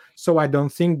ago. So I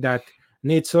don't think that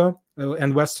NATO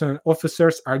and Western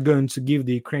officers are going to give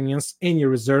the Ukrainians any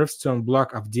reserves to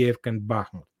unblock Avdiivka and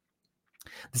Bakhmut.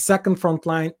 The second front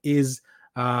line is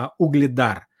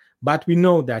Ugledar. But we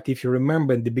know that, if you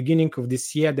remember, in the beginning of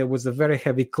this year, there was a very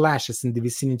heavy clashes in the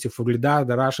vicinity of Ugledar.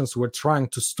 The Russians were trying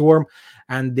to storm,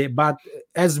 but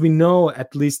as we know,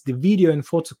 at least the video and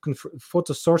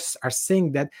photo sources are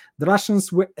saying that the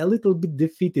Russians were a little bit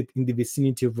defeated in the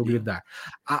vicinity of Ugledar.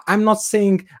 I'm not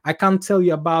saying, I can't tell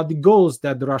you about the goals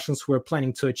that the Russians were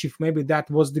planning to achieve. Maybe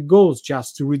that was the goals,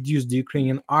 just to reduce the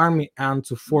Ukrainian army and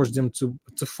to force them to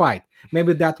fight.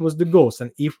 Maybe that was the goals,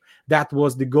 and if that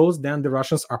was the goals, then the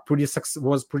Russians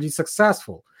was pretty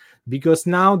successful, because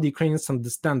now the Ukrainians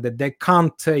understand that they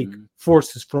can't take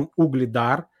forces from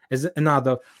Ugledar as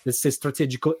another, let's say,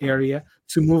 strategical area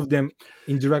to move them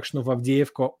in direction of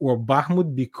Avdiivka or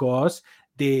Bakhmut, because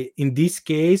in this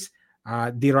case,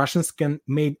 the Russians can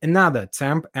make another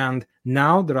attempt, and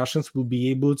now the Russians will be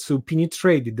able to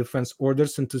penetrate the defense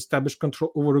orders and to establish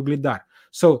control over Ugledar.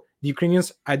 So the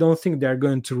Ukrainians, I don't think they're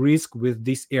going to risk with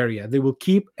this area. They will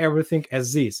keep everything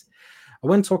as is.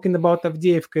 When talking about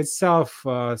Avdiivka itself,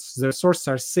 the sources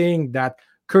are saying that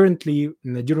currently,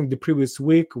 during the previous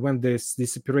week, when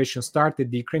this operation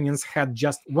started, the Ukrainians had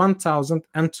just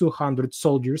 1,200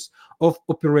 soldiers of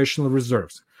operational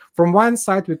reserves. From one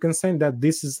side, we can say that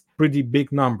this is a pretty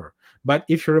big number. But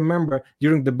if you remember,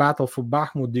 during the battle for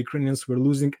Bakhmut, the Ukrainians were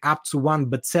losing up to 1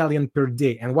 battalion per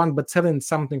day. And 1 battalion is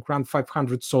something around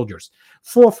 500 soldiers.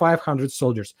 500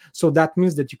 soldiers. So that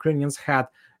means that Ukrainians had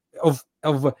of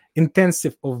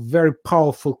intensive, of very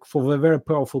powerful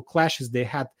clashes, they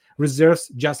had reserves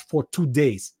just for 2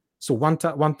 days. So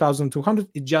 1,200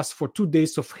 is just for 2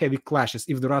 days of heavy clashes,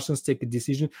 if the Russians take a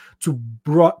decision to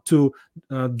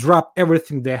drop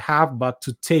everything they have, but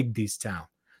to take this town.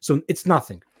 So it's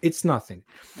nothing.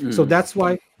 So that's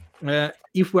why,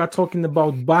 if we are talking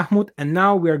about Bakhmut, and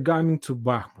now we are going to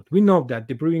Bakhmut, we know that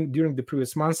during the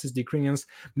previous months, the Ukrainians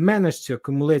managed to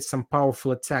accumulate some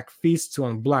powerful attack feats to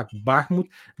unblock Bakhmut.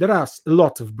 There are a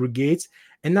lot of brigades,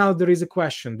 and now there is a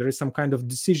question. There is some kind of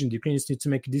decision. The Ukrainians need to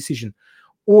make a decision,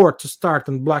 or to start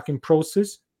unblocking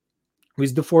process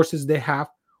with the forces they have,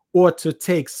 or to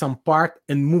take some part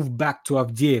and move back to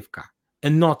Avdiivka,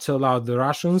 and not to allow the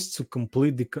Russians to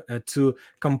complete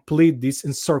this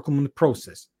encirclement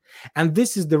process. And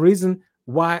this is the reason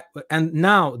why, and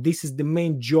now this is the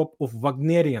main job of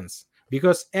Wagnerians,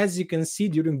 because as you can see,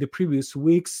 during the previous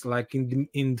weeks, like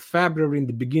in February, in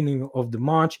the beginning of the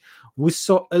March, we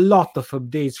saw a lot of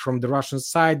updates from the Russian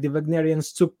side. The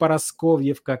Wagnerians took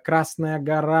Paraskovivka, Krasnaya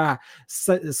Gora,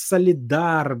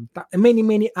 Solidar,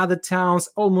 many other towns.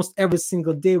 Almost every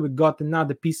single day we got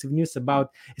another piece of news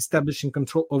about establishing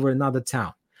control over another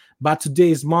town. But today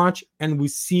is March, and we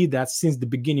see that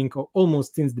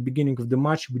almost since the beginning of the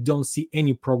March, we don't see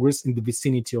any progress in the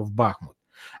vicinity of Bakhmut.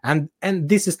 And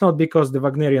this is not because the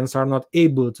Wagnerians are not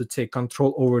able to take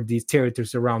control over these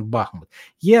territories around Bakhmut.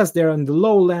 Yes, they're on the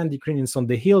lowland, Ukrainians on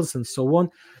the hills, and so on.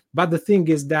 But the thing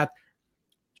is that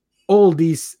all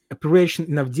this operation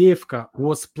in Avdiivka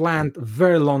was planned a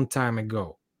very long time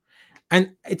ago.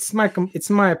 And it's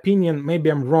my opinion. Maybe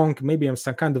I'm wrong. Maybe I'm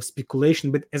some kind of speculation.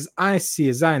 But as I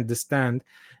understand,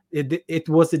 it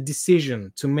was a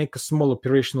decision to make a small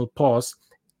operational pause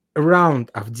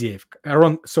around Avdiivka,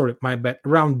 around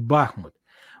Bakhmut.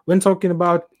 When talking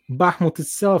about Bakhmut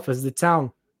itself as the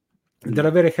town, there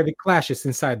are very heavy clashes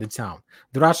inside the town.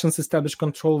 The Russians established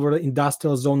control over the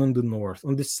industrial zone in the north,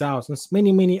 on the south, and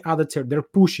many other territories. They're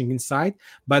pushing inside,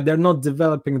 but they're not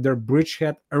developing their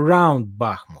bridgehead around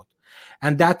Bakhmut.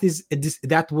 And that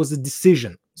was a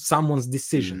decision, someone's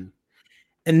decision.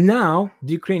 And now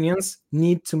the Ukrainians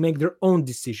need to make their own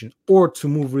decision, or to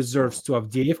move reserves to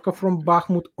Avdiivka from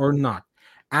Bakhmut or not.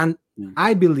 And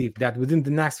I believe that within the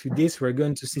next few days, we're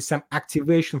going to see some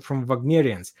activation from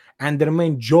Wagnerians. And their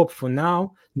main job for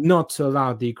now, not to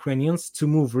allow the Ukrainians to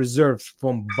move reserves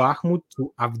from Bakhmut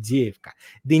to Avdiivka.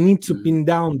 They need to pin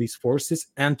down these forces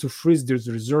and to freeze these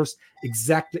reserves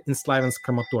exactly in Slaviansk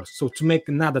Kramatorsk. So to make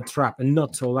another trap and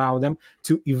not to allow them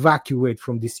to evacuate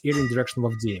from this area in direction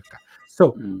of Avdiivka.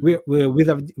 So with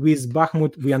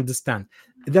Bakhmut, we understand.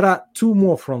 There are two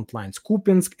more front lines,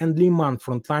 Kupiansk and Liman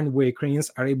front line, where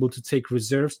Ukrainians are able to take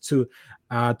reserves to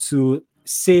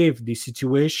save the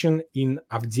situation in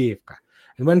Avdiivka.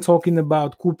 And when talking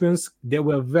about Kupiansk, there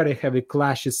were very heavy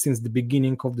clashes since the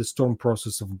beginning of the storm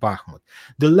process of Bakhmut.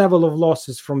 The level of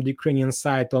losses from the Ukrainian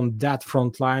side on that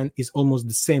front line is almost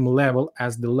the same level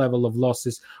as the level of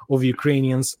losses of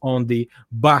Ukrainians on the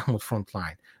Bakhmut front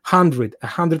line.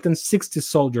 160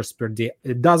 soldiers per day,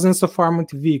 dozens of armored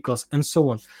vehicles, and so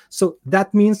on. So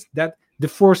that means that the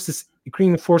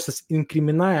Ukrainian forces in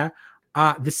Crimea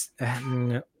are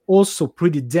also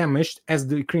pretty damaged as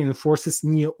the Ukrainian forces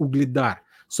near Ugledar.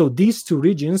 So these two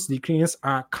regions, the Ukrainians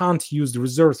can't use the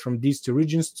reserves from these two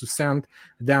regions to send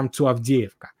them to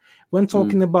Avdiivka. When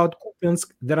talking about Kupiansk,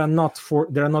 there are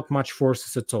not much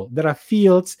forces at all. There are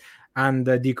fields, and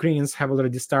the Ukrainians have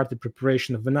already started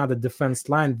preparation of another defense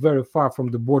line very far from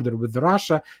the border with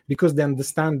Russia, because they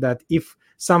understand that if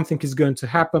something is going to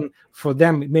happen for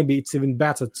them, maybe it's even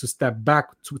better to step back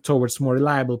towards more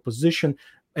reliable position,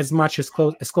 as much as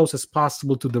close as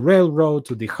possible to the railroad,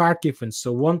 to the Kharkiv, and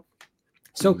so on.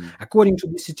 So according to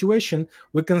the situation,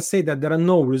 we can say that there are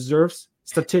no reserves,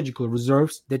 strategical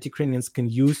reserves, that Ukrainians can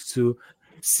use to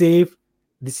save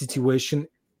the situation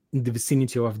in the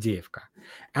vicinity of Avdiivka.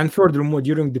 And furthermore,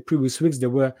 during the previous weeks,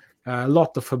 there were a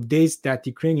lot of updates that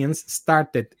Ukrainians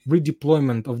started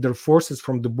redeployment of their forces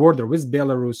from the border with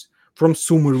Belarus, from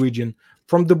Sumy region,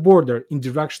 from the border in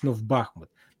direction of Bakhmut.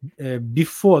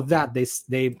 Before that,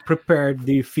 they prepared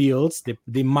the fields,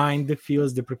 they mined the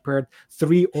fields, they prepared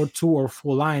 3 or 2 or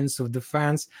 4 lines of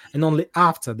defense, and only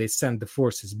after they sent the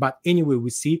forces. But anyway,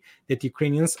 we see that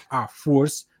Ukrainians are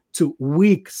forced to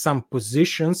weak some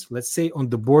positions, let's say on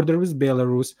the border with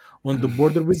Belarus, on the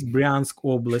border with Bryansk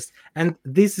Oblast, and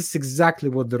this is exactly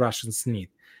what the Russians need.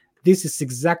 This is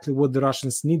exactly what the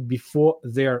Russians need before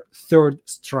their third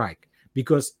strike.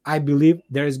 Because I believe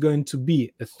there is going to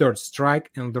be a third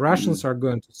strike, and the Russians are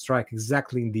going to strike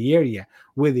exactly in the area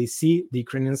where they see the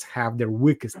Ukrainians have their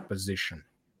weakest position.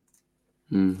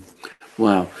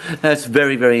 Wow, that's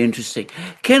very, very interesting.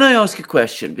 Can I ask a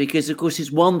question? Because, of course,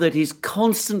 it's one that is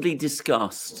constantly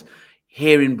discussed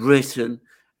here in Britain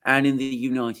and in the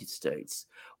United States.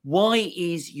 Why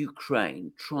is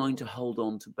Ukraine trying to hold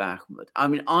on to Bakhmut? I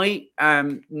mean, I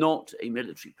am not a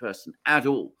military person at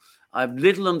all. I have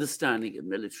little understanding of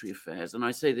military affairs, and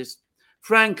I say this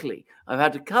frankly. I've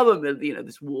had to cover,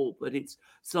 this war, but it's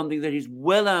something that is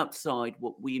well outside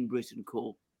what we in Britain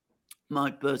call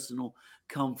my personal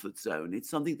comfort zone. It's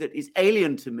something that is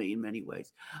alien to me in many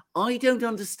ways. I don't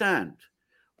understand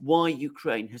why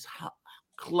Ukraine has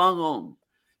clung on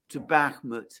to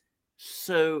Bakhmut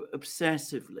so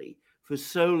obsessively for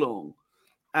so long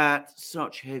at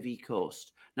such heavy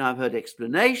cost. Now, I've heard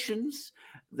explanations.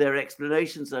 There are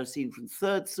explanations I've seen from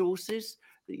third sources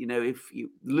that, if you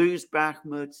lose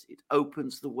Bakhmut, it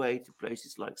opens the way to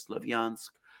places like Slavyansk,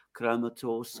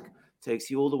 Kramatorsk, takes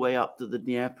you all the way up to the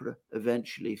Dnieper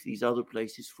eventually if these other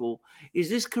places fall. Is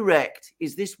this correct?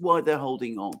 Is this why they're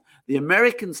holding on? The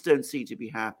Americans don't seem to be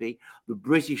happy. The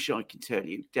British, I can tell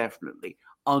you, definitely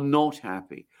are not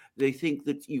happy. They think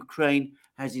that Ukraine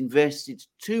has invested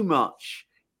too much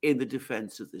in the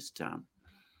defense of this town.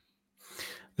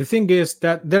 The thing is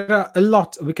that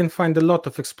we can find a lot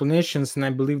of explanations, and I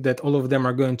believe that all of them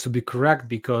are going to be correct,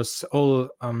 because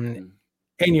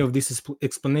any of this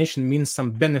explanation means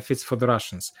some benefits for the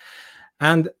Russians.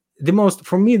 And the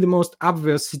most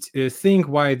obvious thing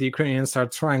why the Ukrainians are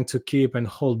trying to keep and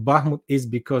hold Bakhmut is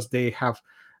because they have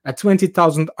a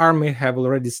 20,000 army have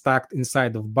already stacked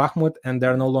inside of Bakhmut, and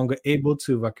they're no longer able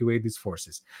to evacuate these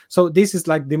forces. So this is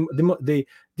like the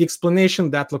explanation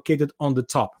that located on the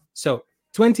top. So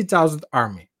 20,000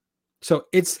 army. So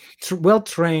it's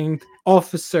well-trained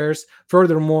officers.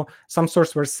 Furthermore, some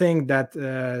sources were saying that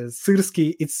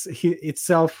Syrsky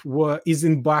itself is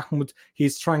in Bakhmut.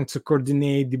 He's trying to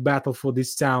coordinate the battle for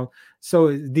this town.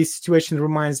 So this situation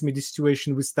reminds me of the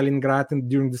situation with Stalingrad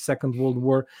during the Second World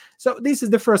War. So this is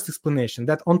the first explanation,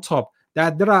 that on top,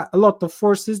 that there are a lot of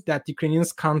forces that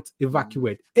Ukrainians can't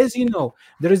evacuate. As you know,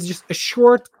 there is just a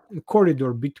short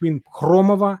corridor between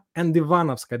Khromova and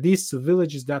Ivanovska, these two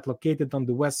villages that are located on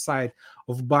the west side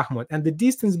of Bakhmut. And the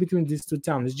distance between these two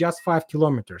towns is just 5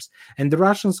 kilometers. And the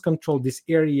Russians control this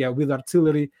area with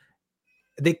artillery.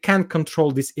 They can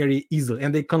control this area easily,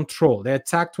 and they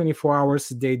attack 24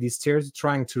 hours a day these territories,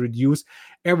 trying to reduce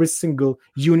every single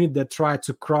unit that try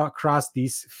to cross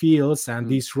these fields and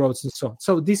these roads and so on.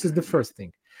 So this is the first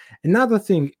thing. Another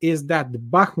thing is that the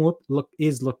Bakhmut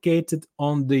is located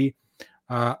on the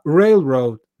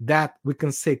railroad that we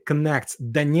can say connects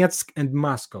Donetsk and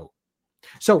Moscow.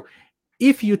 So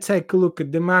if you take a look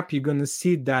at the map, you're going to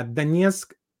see that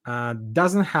Donetsk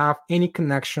doesn't have any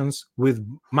connections with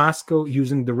Moscow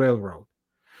using the railroad.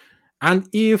 And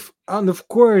of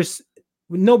course,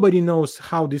 nobody knows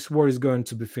how this war is going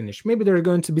to be finished. Maybe there's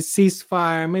going to be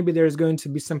ceasefire, maybe there's going to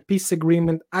be some peace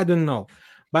agreement, I don't know.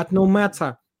 But no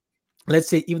matter, let's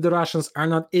say, if the Russians are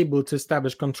not able to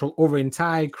establish control over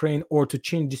entire Ukraine or to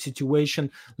change the situation,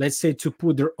 let's say to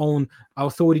put their own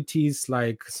authorities,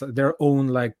 like their own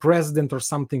like president or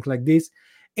something like this,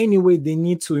 anyway, they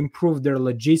need to improve their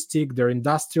logistic, their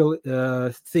industrial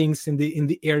things in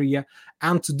the area,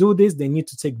 and to do this, they need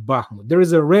to take Bakhmut. There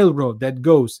is a railroad that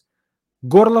goes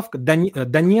Gorlovka,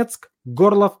 Donetsk,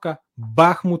 Gorlovka,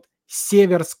 Bakhmut,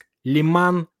 Seversk,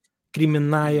 Liman,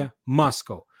 Kremenaya,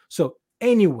 Moscow. So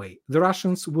anyway, the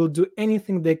Russians will do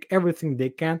everything they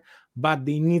can, but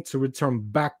they need to return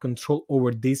back control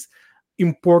over this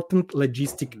important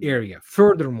logistic area.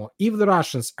 Furthermore, if the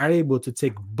Russians are able to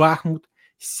take Bakhmut,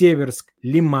 Seversk,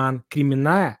 Liman,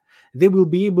 Kremenaya, they will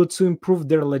be able to improve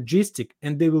their logistic,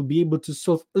 and they will be able to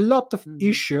solve a lot of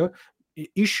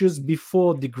issues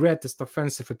before the greatest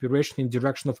offensive operation in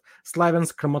direction of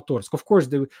Slaviansk, Kramatorsk. Of course,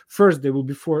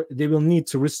 they will need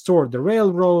to restore the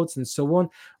railroads and so on.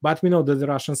 But we know that the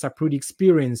Russians are pretty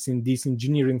experienced in these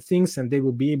engineering things, and they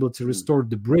will be able to restore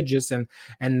the bridges and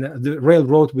the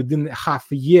railroad within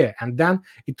half a year. And then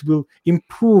it will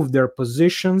improve their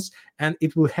positions, and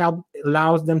it will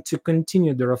allows them to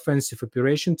continue their offensive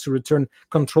operation to return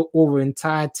control over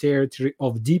entire territory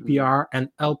of DPR and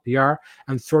LPR,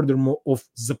 and furthermore of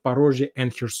Zaporozhye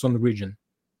and Kherson region.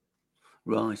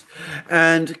 Right.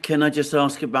 And can I just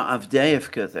ask about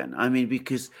Avdiivka then? I mean,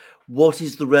 because what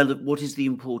is the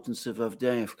importance of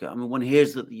Avdiivka? I mean, one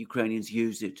hears that the Ukrainians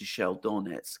use it to shell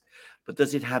Donetsk, but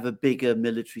does it have a bigger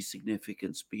military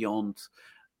significance beyond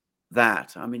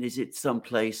that? I mean, is it some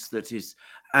place that is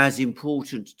as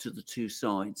important to the two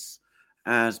sides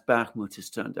as Bakhmut has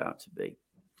turned out to be?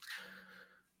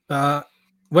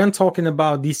 When talking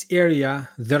about this area,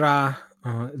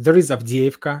 there is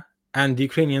Avdiivka, and the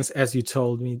Ukrainians, as you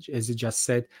told me, as you just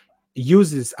said,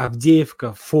 uses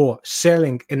Avdiivka for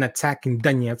shelling and attacking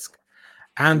Donetsk,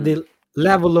 and the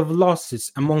level of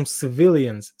losses among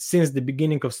civilians since the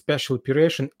beginning of special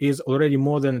operation is already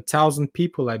more than 1,000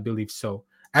 people, I believe so,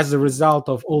 as a result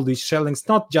of all these shellings,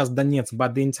 not just Donetsk,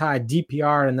 but the entire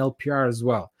DPR and LPR as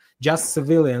well, just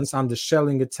civilians under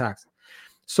shelling attacks.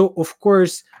 So, of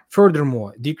course,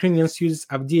 furthermore, the Ukrainians use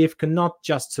Avdiivka not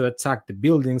just to attack the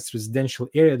buildings, residential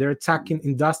area, they're attacking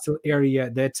industrial area,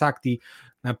 they attack the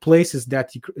places that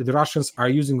the Russians are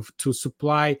using to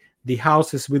supply the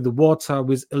houses with the water,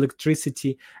 with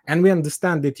electricity. And we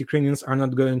understand that Ukrainians are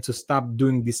not going to stop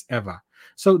doing this ever.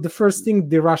 So the first thing,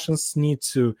 the Russians need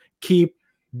to keep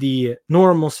the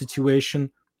normal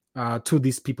situation to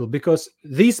these people, because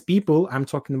these people, I'm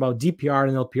talking about DPR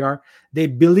and LPR, they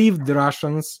believe the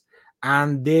Russians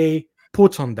and they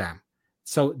put on them.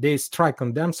 So they strike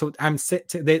on them. So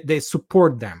they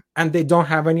support them, and they don't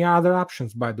have any other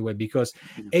options, by the way, because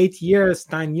 9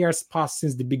 years passed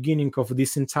since the beginning of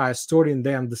this entire story, and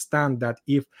they understand that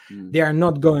if they are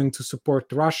not going to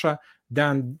support Russia,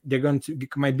 then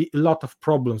might be a lot of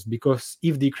problems, because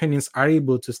if the Ukrainians are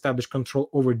able to establish control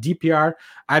over DPR,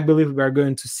 I believe we are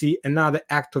going to see another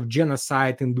act of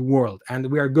genocide in the world, and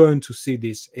we are going to see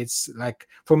this. It's like,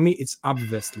 for me, it's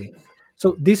obviously.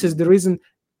 So this is the reason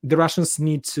the Russians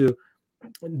need to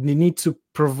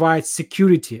provide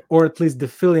security, or at least the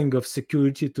feeling of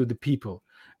security, to the people.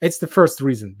 It's the first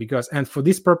reason, and for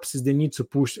these purposes, they need to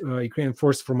push Ukrainian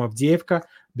forces from Avdiivka,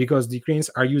 because the Ukrainians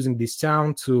are using this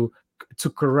town to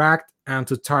correct and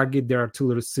to target their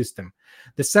artillery system.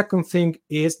 The second thing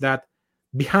is that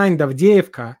behind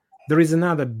Avdiivka, there is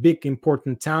another big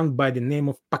important town by the name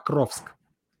of Pokrovsk.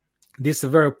 This is a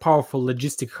very powerful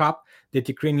logistic hub that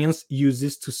Ukrainians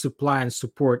uses to supply and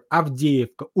support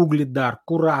Avdiivka, Ugledar,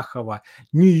 Kurachovo,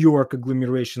 New York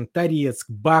agglomeration, Toretsk,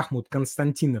 Bakhmut,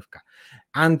 Konstantinovka.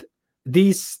 And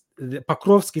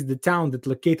Pokrovsk is the town that's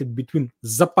located between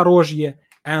Zaporozhye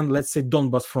and, let's say,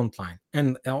 Donbass front line,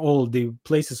 and all the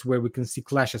places where we can see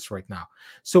clashes right now.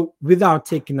 So without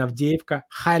taking Avdiivka,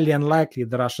 highly unlikely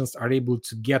the Russians are able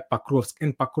to get Pokrovsk,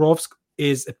 and Pokrovsk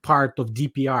is a part of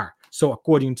DPR. So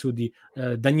according to the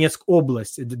Donetsk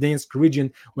Oblast, the Donetsk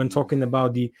region, when talking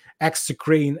about the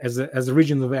ex-Ukraine as a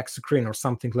region of ex-Ukraine or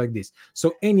something like this.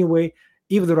 So anyway,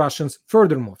 if the Russians,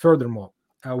 furthermore,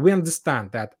 we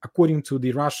understand that according to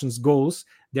the Russians' goals,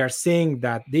 they are saying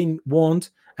that they want,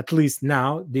 at least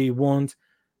now, they want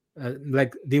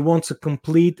to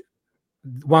complete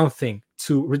one thing,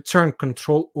 to return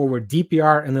control over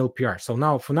DPR and LPR. So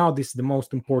now, for now, this is the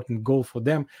most important goal for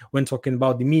them when talking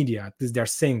about the media. At least they're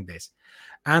saying this.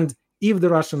 And if the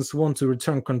Russians want to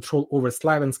return control over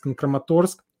Slaviansk and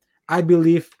Kramatorsk, I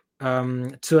believe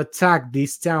to attack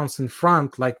these towns in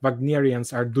front, like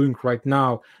Wagnerians are doing right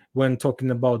now when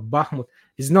talking about Bakhmut,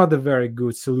 is not a very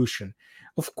good solution.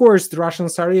 Of course, the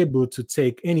Russians are able to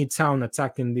take any town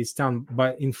attacking this town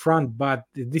in front, but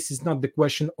this is not the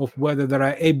question of whether they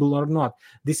are able or not.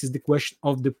 This is the question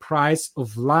of the price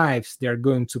of lives they are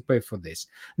going to pay for this.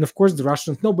 And of course, the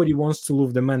Russians, nobody wants to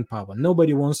lose the manpower.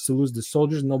 Nobody wants to lose the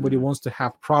soldiers. Nobody wants to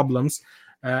have problems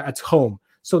at home.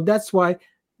 So that's why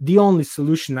the only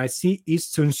solution I see is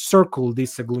to encircle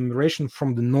this agglomeration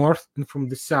from the north and from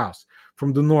the south.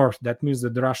 From the north, that means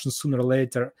that the Russians sooner or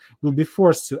later will be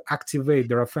forced to activate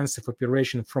their offensive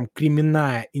operation from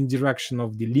Kremenaya in direction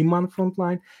of the Liman front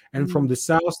line. And from the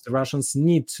south, the Russians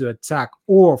need to attack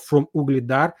or from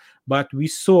Ugledar, but we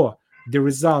saw the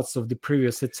results of the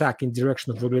previous attack in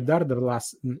direction of Ugledar.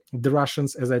 The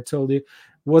Russians, as I told you,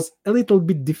 was a little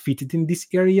bit defeated in this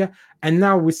area, and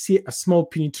now we see a small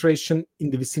penetration in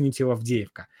the vicinity of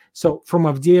Avdiivka. So from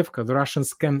Avdiivka, the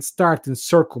Russians can start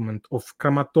encirclement of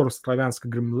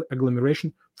Kramatorsk-Slaviansk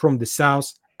agglomeration from the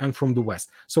south and from the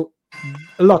west. So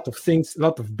a lot of things, a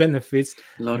lot of benefits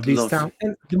this town,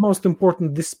 and the most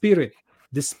important, the spirit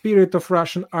of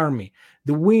Russian army.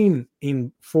 The win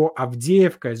for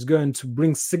Avdiivka is going to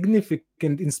bring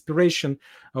significant inspiration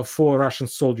for Russian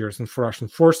soldiers and for Russian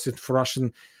forces, for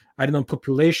Russian,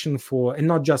 population, and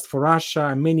not just for Russia,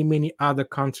 and many other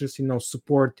countries,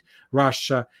 support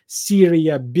Russia,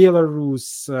 Syria,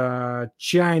 Belarus,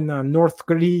 China, North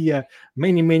Korea,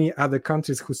 many other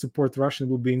countries who support Russia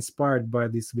will be inspired by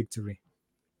this victory.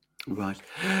 Right.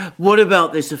 What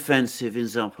about this offensive in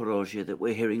Zaporozhye that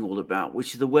we're hearing all about,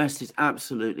 which the West is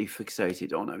absolutely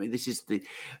fixated on? I mean, this is the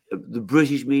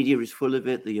British media is full of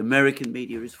it. The American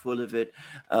media is full of it.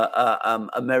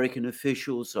 American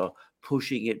officials are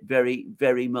pushing it very,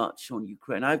 very much on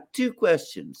Ukraine. I have two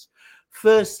questions.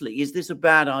 Firstly, is this a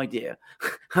bad idea?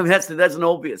 I mean, that's an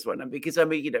obvious one, because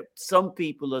some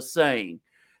people are saying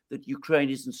that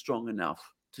Ukraine isn't strong enough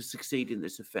to succeed in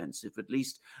this offensive, at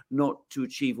least not to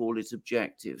achieve all its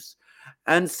objectives.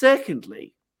 And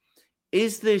secondly,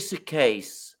 is this a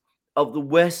case of the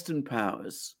Western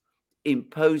powers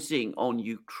imposing on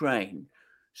Ukraine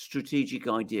strategic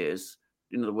ideas,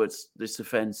 in other words, this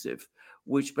offensive,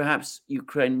 which perhaps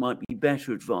Ukraine might be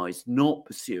better advised not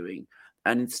pursuing,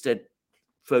 and instead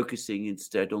focusing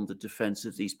on the defense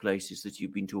of these places that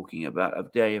you've been talking about,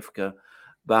 Avdiivka,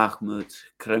 Bakhmut,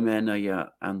 Kremenaya,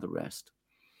 and the rest?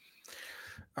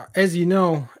 As you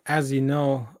know,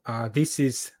 this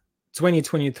is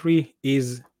 2023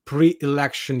 is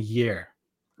pre-election year.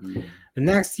 The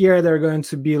next year there are going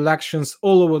to be elections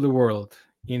all over the world.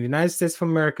 In the United States of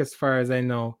America, as far as I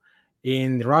know,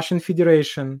 in the Russian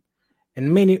Federation,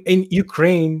 and in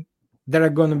Ukraine, there are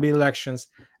going to be elections.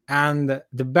 And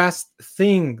the best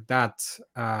thing that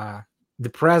the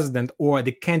president or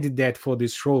the candidate for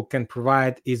this role can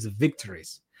provide is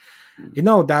victories. You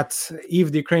know that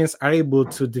if the Ukrainians are able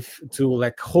to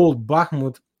hold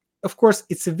Bakhmut, of course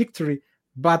it's a victory,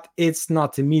 but it's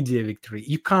not immediate victory.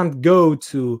 You can't go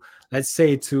to, let's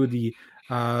say, to the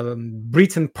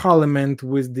Britain Parliament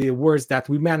with the words that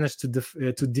we managed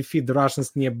to defeat the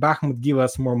Russians near Bakhmut, give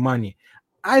us more money.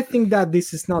 I think that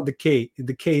this is not the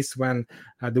case when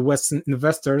the Western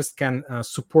investors can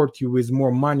support you with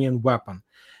more money and weapon.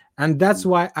 And that's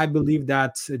why I believe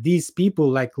that these people,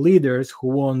 like leaders who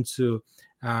want to,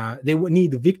 they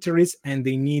need victories, and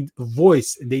they need a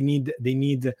voice. They need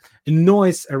a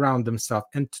noise around themselves.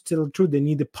 And to tell the truth, they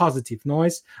need a positive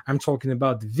noise. I'm talking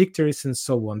about the victories and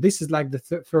so on. This is like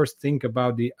the first thing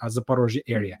about the Zaporozhye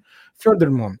area.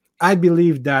 Furthermore, I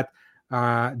believe that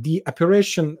the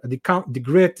operation, the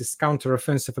greatest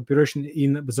counteroffensive operation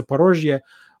in Zaporozhye,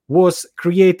 was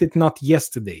created not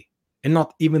yesterday, and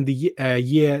not even the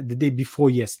day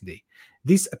before yesterday.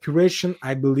 This operation,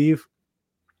 I believe,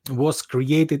 was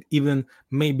created even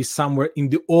maybe somewhere in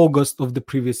the August of the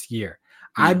previous year.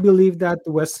 I believe that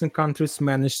the Western countries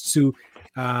managed to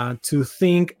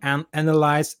think and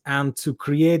analyze and to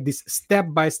create this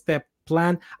step-by-step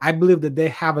plan. I believe that they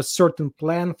have a certain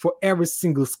plan for every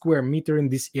single square meter in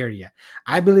this area.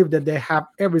 I believe that they have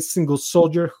every single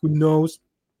soldier who knows,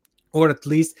 or at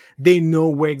least they know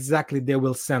where exactly they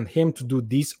will send him to do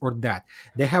this or that.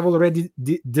 They have already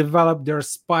developed their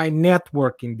spy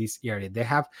network in this area. They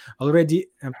have already,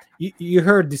 you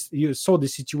heard this, you saw the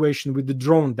situation with the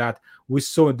drone that we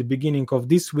saw at the beginning of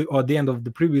this week or the end of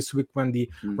the previous week, when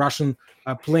the Russian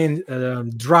plane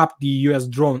dropped the US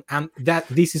drone, and that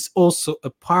this is also a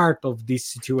part of this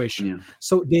situation.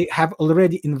 So they have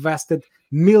already invested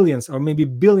millions or maybe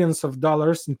billions of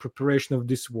dollars in preparation of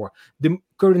this war. The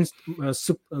current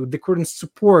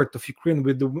support of Ukraine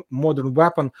with the modern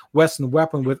Western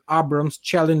weapon, with Abrams,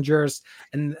 Challengers,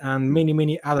 and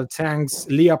many other tanks,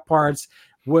 Leopards,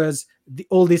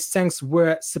 all these tanks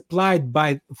were supplied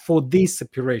for this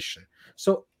operation.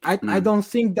 So I don't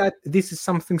think that this is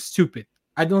something stupid.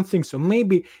 I don't think so.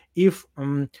 Maybe if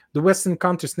the Western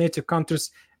countries, NATO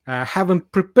countries, haven't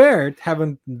created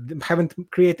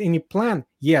any plan,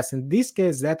 yes, in this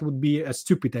case that would be a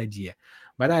stupid idea.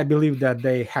 But I believe that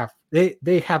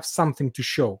they have something to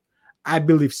show. I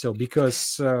believe so,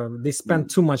 because they spent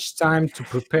too much time to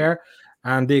prepare,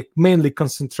 and they mainly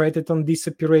concentrated on this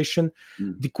operation.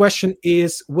 The question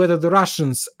is whether the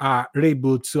Russians are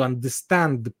able to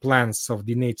understand the plans of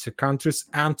the NATO countries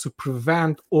and to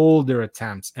prevent all their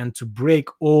attempts and to break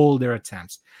all their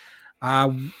attempts.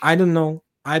 I don't know.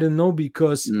 I don't know,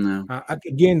 because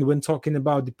again, when talking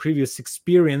about the previous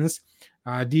experience,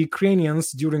 the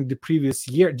Ukrainians during the previous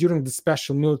year, during the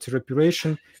special military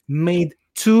operation, made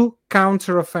two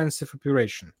counter-offensive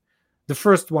operations. The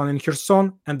first one in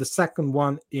Kherson and the second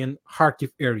one in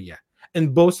Kharkiv area,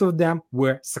 and both of them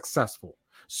were successful.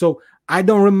 So I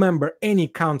don't remember any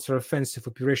counter-offensive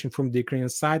operation from the Ukrainian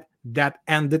side that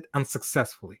ended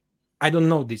unsuccessfully. I don't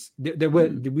know this.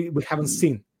 We haven't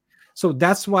seen. So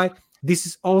that's why this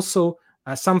is also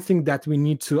something that we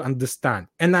need to understand.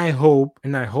 And I hope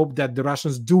that the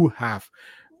Russians do have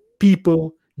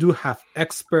people, do have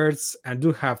experts, and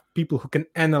do have people who can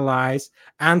analyze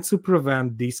and to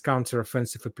prevent this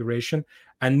counter-offensive operation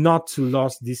and not to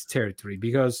lose this territory.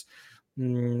 Because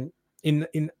in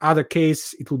other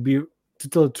case, it will be, to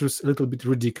tell the truth, a little bit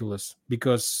ridiculous,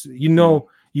 because you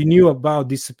knew about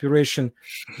this operation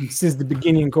since the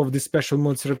beginning of the special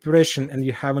military operation and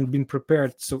you haven't been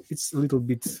prepared. So it's a little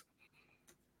bit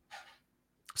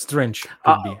strange,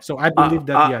 could be. So I believe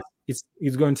that yes,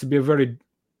 it's going to be a very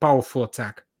powerful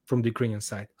attack from the Ukrainian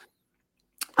side.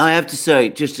 I have to say,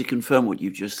 just to confirm what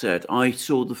you just said, I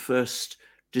saw the first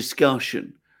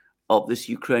discussion of this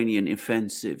Ukrainian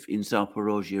offensive in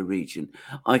Zaporozhye region.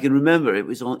 I can remember it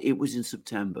was in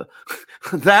September.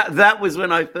 that was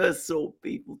when I first saw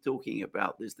people talking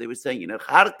about this. They were saying,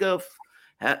 Kharkov,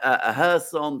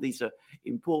 Kherson, these are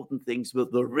important things,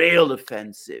 but the real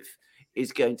offensive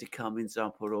is going to come in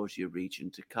Zaporozhye region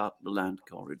to cut the land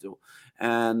corridor,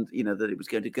 and that it was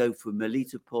going to go for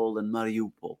Melitopol and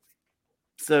Mariupol.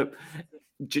 So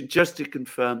just to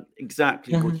confirm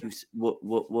exactly what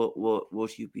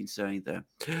you've been saying there,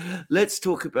 let's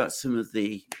talk about some of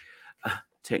the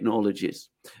technologies,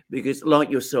 because like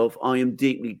yourself, I am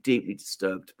deeply, deeply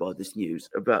disturbed by this news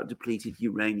about depleted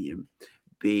uranium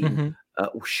being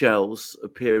shells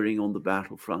appearing on the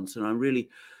battlefronts, and I'm really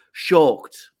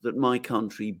shocked that my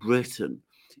country, Britain,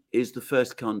 is the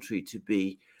first country to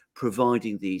be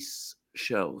providing these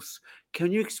shells.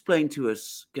 Can you explain to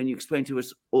us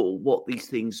all what these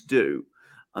things do?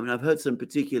 I mean, I've heard some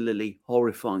particularly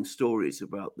horrifying stories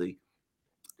about the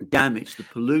damage, the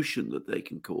pollution that they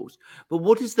can cause. But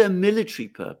what is their military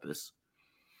purpose?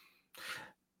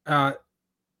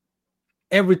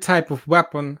 Every type of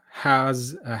weapon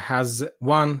has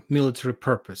one military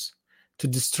purpose: to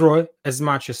destroy as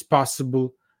much as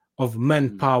possible of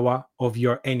manpower of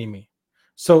your enemy.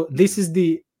 So this is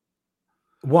the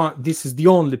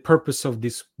only purpose of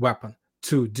this weapon: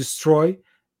 to destroy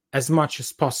as much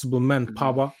as possible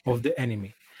manpower of the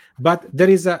enemy. But there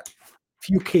is a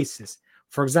few cases.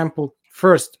 For example,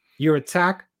 first you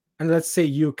attack, and let's say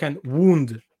you can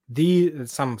wound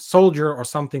some soldier or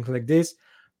something like this,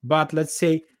 but let's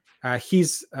say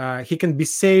he can be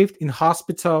saved in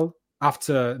hospital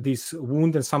after this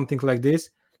wound and something like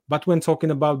this. But when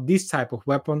talking about this type of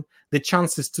weapon, the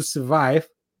chances to survive,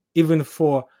 even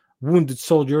for wounded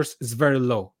soldiers, is very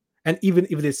low. And even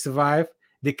if they survive,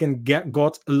 they can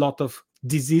got a lot of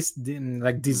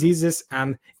diseases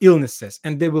and illnesses,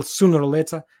 and they will sooner or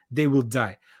later they will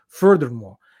die.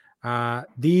 Furthermore,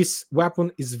 this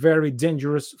weapon is very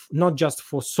dangerous, not just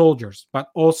for soldiers but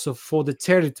also for the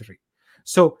territory.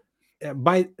 So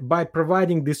by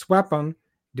providing this weapon,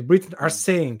 the British are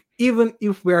saying, even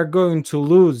if we are going to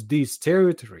lose this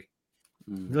territory,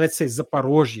 let's say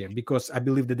Zaporozhye, because I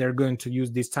believe that they're going to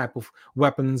use this type of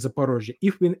weapon in Zaporozhye.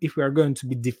 If we are going to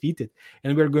be defeated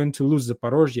and we are going to lose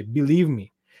Zaporozhye, believe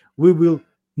me, we will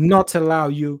not allow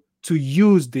you to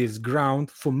use this ground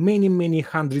for many, many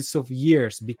hundreds of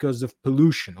years because of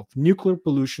pollution, of nuclear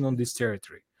pollution on this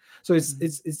territory. So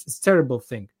it's terrible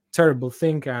thing,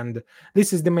 and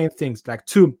this is the main things, like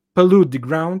to pollute the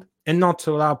ground and not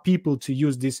to allow people to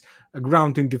use this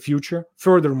ground in the future.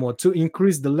 Furthermore, to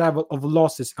increase the level of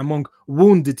losses among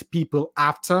wounded people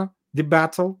after the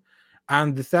battle.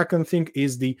 And the second thing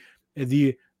is the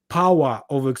power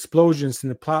of explosions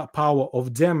and the power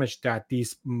of damage that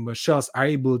these shells are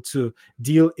able to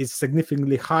deal is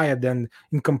significantly higher than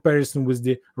in comparison with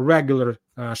the regular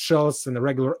shells and the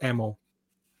regular ammo.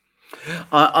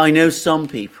 I know some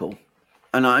people,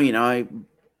 and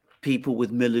people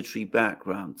with military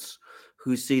backgrounds,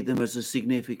 who see them as a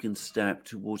significant step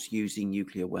towards using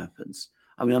nuclear weapons.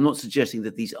 I mean, I'm not suggesting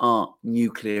that these are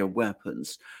nuclear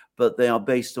weapons, but they are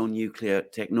based on nuclear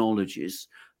technologies.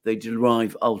 They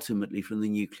derive ultimately from the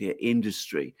nuclear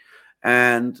industry.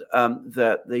 and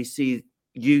that they see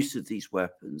use of these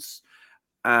weapons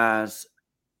as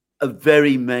a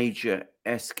very major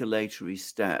escalatory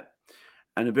step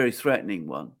and a very threatening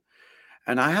one.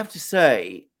 And I have to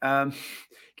say,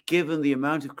 given the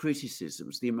amount of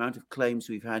criticisms, the amount of claims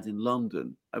we've had in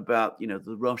London about,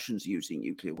 the Russians using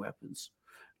nuclear weapons,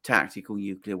 tactical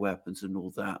nuclear weapons and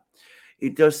all that,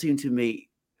 it does seem to me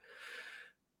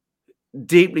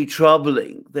deeply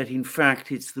troubling that, in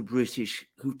fact, it's the British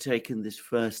who've taken this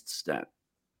first step.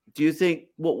 Do you think,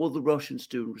 what will the Russians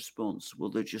do in response? Will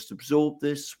they just absorb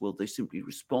this? Will they simply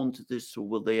respond to this? Or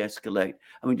will they escalate?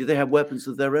 I mean, do they have weapons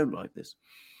of their own like this?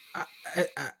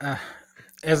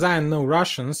 As I know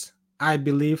Russians, I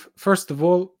believe, first of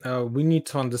all, we need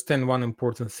to understand one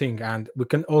important thing, and we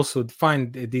can also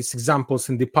find these examples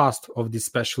in the past of this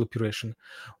special operation.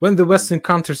 When the Western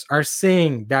countries are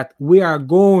saying that we are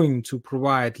going to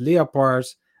provide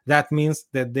Leopards, that means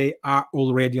that they are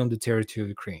already on the territory of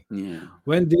Ukraine. Yeah.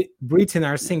 When the Britain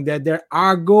are saying that they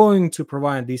are going to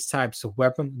provide these types of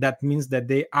weapons, that means that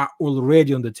they are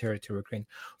already on the territory of Ukraine.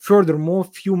 Furthermore,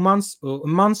 a few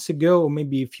months ago, or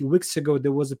maybe a few weeks ago,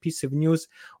 there was a piece of news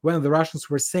when the Russians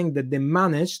were saying that they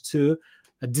managed to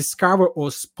discover or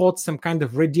spot some kind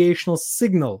of radiational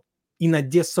signal in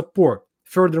Odessa port.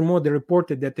 Furthermore, they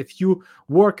reported that a few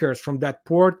workers from that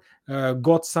port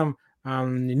got some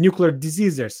nuclear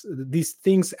diseases, these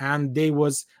things, and they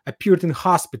was appeared in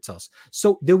hospitals.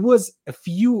 So there was a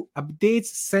few updates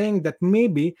saying that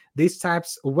maybe these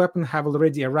types of weapons have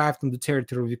already arrived on the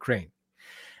territory of Ukraine.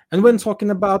 And when talking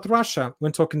about Russia,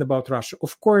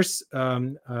 of course,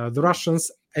 the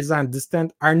Russians, as I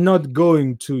understand, are not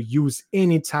going to use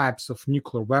any types of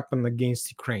nuclear weapon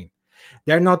against Ukraine.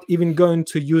 They're not even going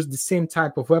to use the same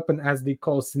type of weapon as they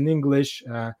call it in English,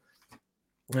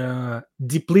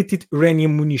 depleted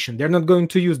uranium munition. They're not going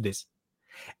to use this.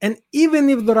 And even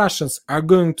if the Russians are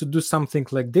going to do something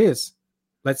like this,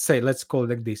 let's call it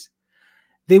like this,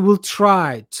 they will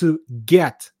try to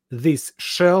get these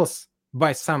shells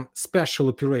by some special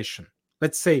operation.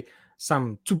 Let's say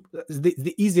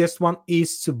the easiest one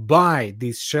is to buy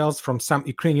these shells from some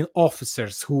Ukrainian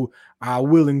officers who are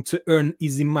willing to earn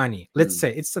easy money. Let's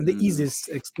say it's the easiest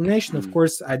explanation. Of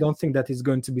course, I don't think that is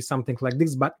going to be something like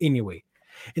this, but anyway.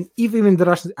 And if even the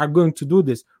Russians are going to do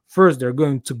this, first they're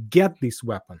going to get this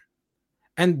weapon.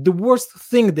 And the worst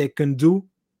thing they can do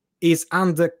is,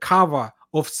 under cover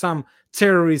of some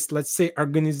terrorist, let's say,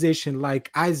 organization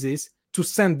like ISIS, to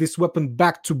send this weapon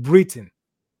back to Britain,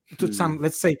 to some,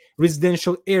 let's say,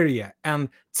 residential area, and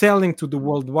telling to the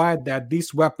worldwide that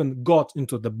this weapon got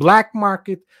into the black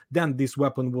market, then this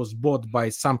weapon was bought by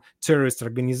some terrorist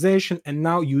organization, and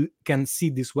now you can see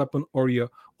this weapon on your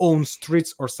own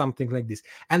streets or something like this.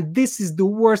 And this is the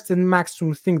worst and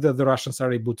maximum thing that the Russians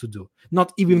are able to do,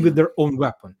 not even with their own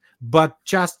weapon, but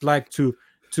just like to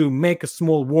make a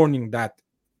small warning that,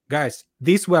 guys,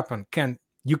 this weapon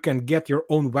you can get your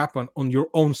own weapon on your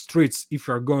own streets if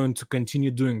you're going to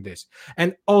continue doing this.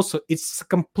 And also, it's a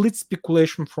complete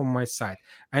speculation from my side.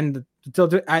 And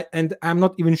I'm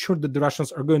not even sure that the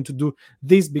Russians are going to do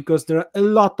this, because there are a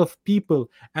lot of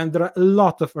people and there are a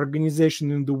lot of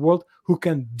organizations in the world who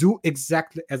can do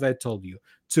exactly as I told you,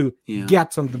 to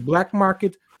get on the black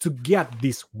market, to get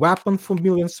this weapon for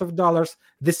millions of dollars,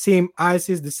 the same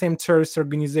ISIS, the same terrorist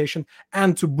organization,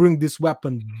 and to bring this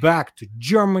weapon back to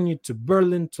Germany, to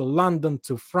Berlin, to London,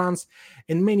 to France,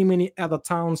 and many, many other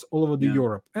towns all over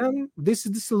Europe. And this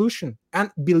is the solution.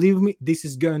 And believe me, this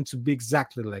is going to be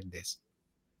exactly like this.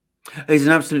 It's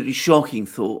an absolutely shocking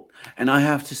thought. And I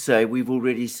have to say, we've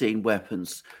already seen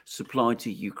weapons supplied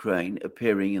to Ukraine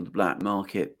appearing in the black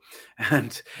market.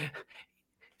 And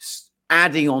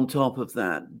adding on top of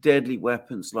that, deadly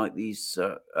weapons like these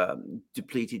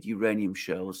depleted uranium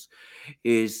shells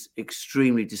is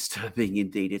extremely disturbing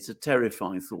indeed. It's a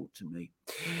terrifying thought to me.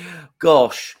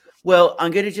 Gosh. Well,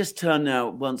 I'm going to just turn now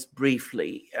once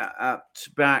briefly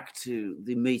back to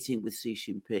the meeting with Xi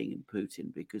Jinping and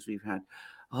Putin, because we've had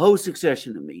a whole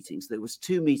succession of meetings. There was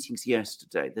 2 meetings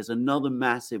yesterday. There's another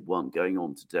massive one going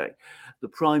on today. The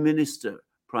Prime Minister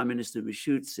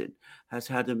Mishustin, has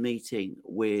had a meeting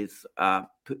with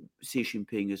Xi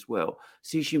Jinping as well.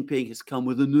 Xi Jinping has come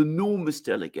with an enormous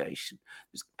delegation.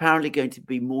 There's apparently going to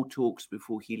be more talks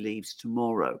before he leaves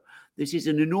tomorrow. This is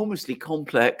an enormously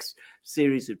complex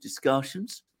series of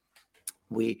discussions.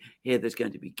 We hear there's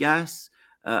going to be gas,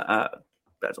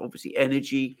 that's obviously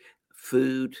energy,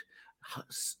 food,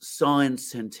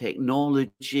 science and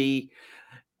technology,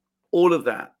 all of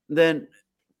that. Then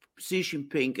Xi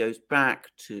Jinping goes back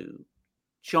to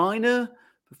China,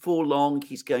 before long,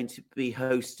 he's going to be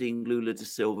hosting Lula da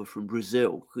Silva from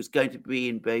Brazil, who's going to be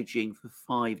in Beijing for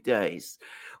 5 days.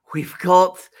 We've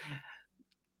got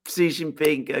Xi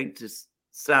Jinping going to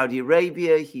Saudi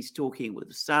Arabia. He's talking with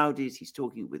the Saudis. He's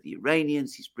talking with the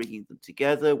Iranians. He's bringing them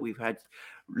together. We've had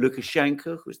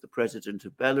Lukashenko, who's the president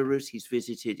of Belarus. He's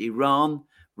visited Iran,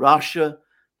 Russia,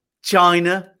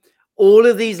 China. All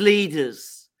of these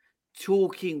leaders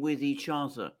talking with each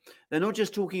other. They're not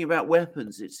just talking about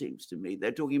weapons, it seems to me.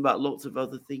 They're talking about lots of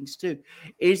other things too.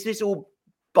 Is this all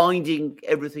binding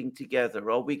everything together?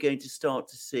 Are we going to start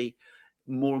to see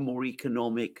more and more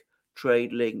economic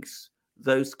trade links,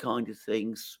 those kind of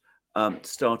things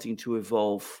starting to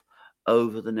evolve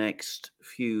over the next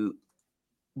few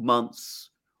months,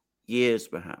 years,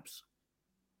 perhaps?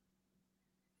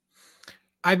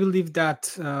 I believe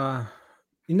that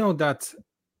that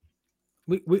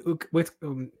with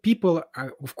people,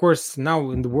 of course,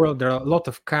 now in the world there are a lot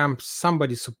of camps.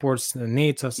 Somebody supports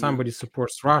NATO, somebody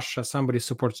supports Russia, somebody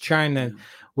supports China, and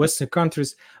Western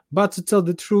countries. But to tell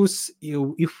the truth,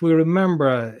 if we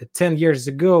remember 10 years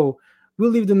ago, we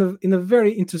lived in a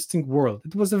very interesting world.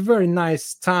 It was a very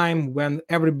nice time when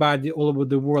everybody all over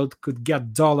the world could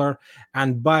get dollar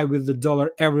and buy with the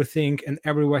dollar everything and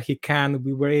everywhere he can.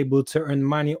 We were able to earn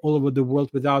money all over the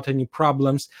world without any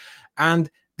problems. And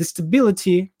the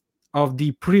stability of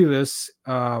the previous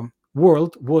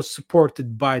world was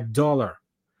supported by dollar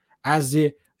as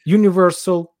the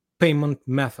universal payment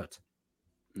method.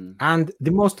 And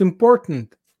the most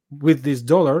important with this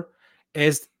dollar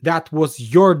is that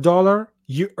was your dollar,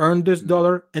 you earned this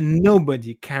dollar, and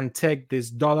nobody can take this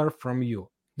dollar from you.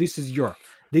 This is your.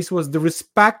 This was the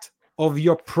respect of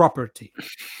your property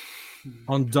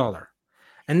on dollar.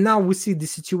 And now we see the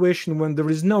situation when there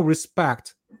is no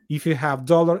respect. If you have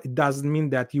dollar, it doesn't mean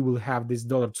that you will have this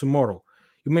dollar tomorrow.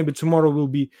 Maybe tomorrow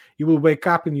you will wake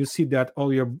up and you see that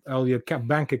all your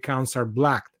bank accounts are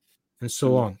blacked and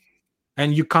so on.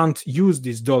 And you can't use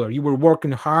this dollar. You were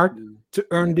working hard to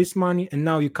earn this money, and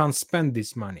now you can't spend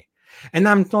this money. And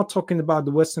I'm not talking about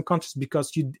the Western countries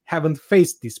because you haven't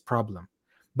faced this problem.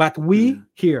 But we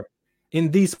here in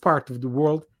this part of the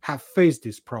world have faced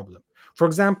this problem. For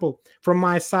example, from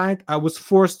my side, I was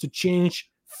forced to change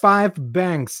 5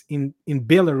 banks in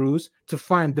Belarus to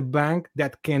find the bank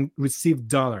that can receive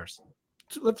dollars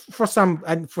for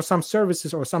some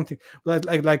services or something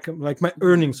like my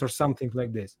earnings or something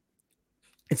like this.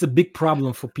 It's a big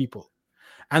problem for people.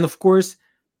 And of course,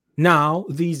 now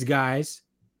these guys,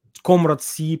 Comrade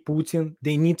Xi, Putin,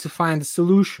 they need to find a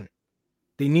solution.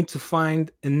 They need to find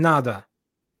another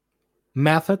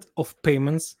method of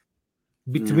payments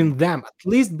between them, at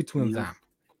least between them.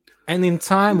 And in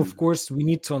time, of course, we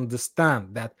need to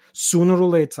understand that sooner or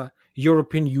later,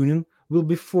 European Union will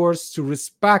be forced to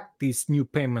respect this new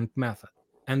payment method.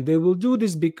 And they will do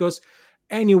this because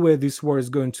anyway, this war is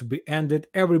going to be ended.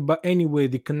 Anyway,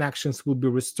 the connections will be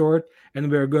restored, and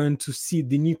we are going to see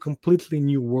the completely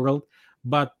new world.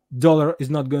 But dollar is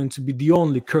not going to be the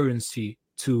only currency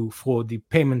for the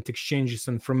payment exchanges,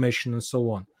 information, and so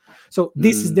on. So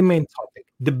this is the main topic: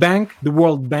 the bank, the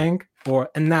World Bank, or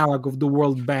analog of the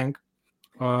World Bank,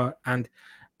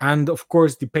 and of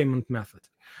course the payment method.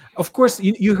 Of course,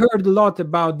 you heard a lot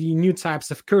about the new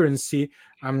types of currency.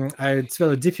 It's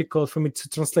very difficult for me to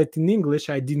translate in English.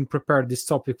 I didn't prepare this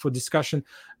topic for discussion.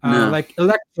 Like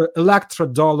electro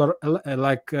dollar,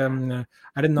 like I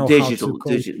don't know digital, how to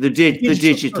call the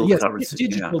digital currency.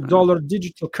 Digital dollar,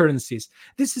 digital currencies.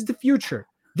 This is the future.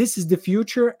 This is the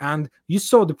future, and you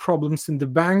saw the problems in the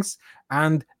banks,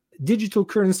 and digital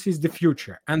currency is the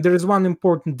future. And there is one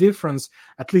important difference,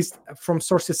 at least from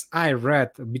sources I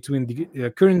read, between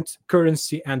the current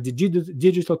currency and the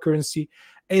digital currency,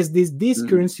 is this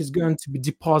currency is going to be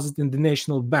deposited in the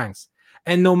national banks.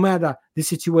 And no matter the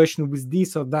situation with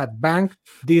this or that bank,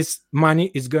 this money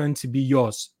is going to be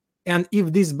yours. And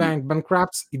if this bank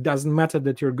bankrupts, it doesn't matter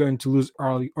that you're going to lose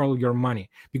all your money,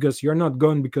 because you're not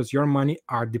going, because your money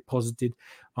are deposited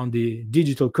on the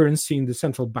digital currency in the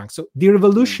central bank. So the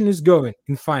revolution is going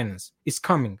in finance. It's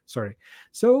coming, sorry.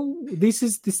 So this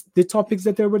is the topics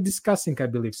that they were discussing, I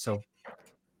believe so.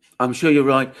 I'm sure you're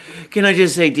right. Can I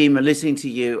just say, Dima, listening to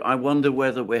you, I wonder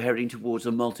whether we're heading towards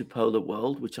a multipolar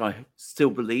world, which I still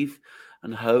believe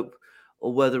and hope,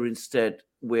 or whether instead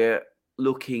we're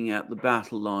looking at the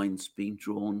battle lines being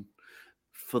drawn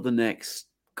for the next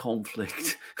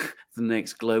conflict, the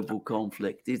next global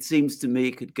conflict. It seems to me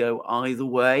it could go either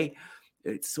way.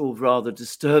 It's all rather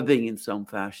disturbing in some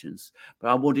fashions. But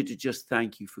I wanted to just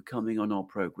thank you for coming on our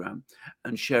program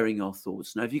and sharing our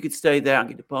thoughts. Now, if you could stay there, I'm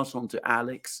going to pass on to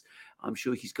Alex. I'm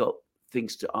sure he's got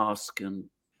things to ask and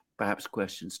perhaps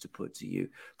questions to put to you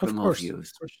Of from our course. viewers.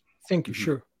 Thank you.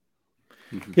 Sure.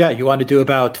 Yeah, you want to do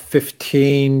about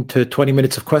 15 to 20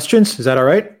 minutes of questions? Is that all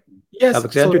right? Yes,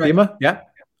 Alexander, it's all right. Dima? Yeah.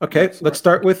 Okay, Yes. let's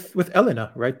start with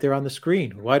Elena right there on the screen.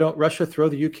 Why don't Russia throw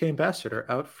the UK ambassador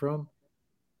out from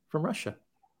Russia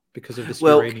because of this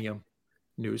uranium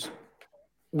news?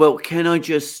 Well, can I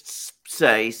just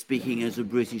say, speaking as a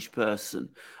British person,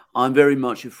 I'm very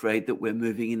much afraid that we're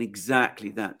moving in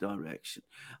exactly that direction.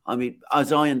 I mean, as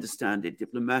I understand it,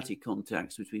 diplomatic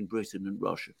contacts between Britain and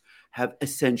Russia have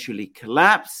essentially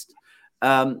collapsed.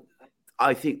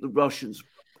 I think the Russians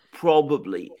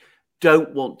probably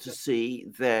don't want to see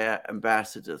their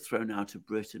ambassador thrown out of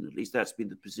Britain. At least that's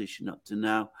been the position up to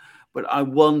now. But I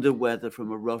wonder whether, from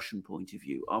a Russian point of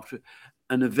view, after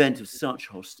an event of such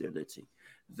hostility,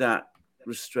 that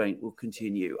restraint will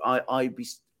continue.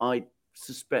 I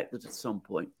suspect that at some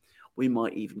point we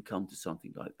might even come to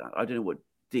something like that. I don't know what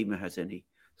Dima has any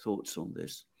thoughts on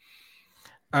this.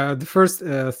 The first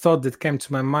thought that came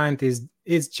to my mind is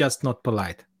it's just not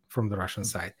polite from the Russian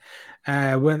side.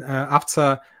 When after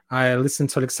I listened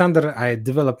to Alexander, I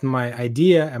developed my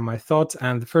idea and my thoughts.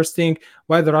 And the first thing,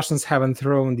 why the Russians haven't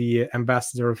thrown the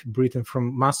ambassador of Britain from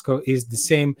Moscow is the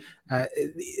same.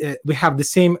 We have the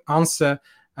same answer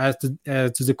to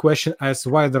the question as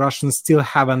why the Russians still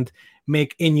haven't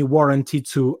make any warranty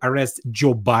to arrest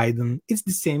Joe Biden. It's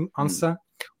the same answer.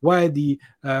 Why the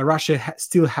Russia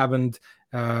still haven't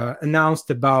announced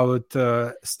about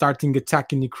starting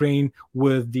attack in Ukraine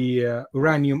with the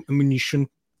uranium ammunition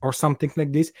or something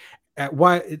like this.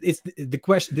 Why it's the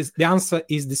question? The answer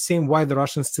is the same. Why the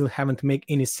Russians still haven't made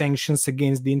any sanctions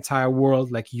against the entire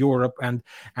world, like Europe, and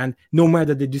no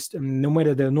matter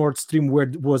the Nord Stream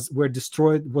was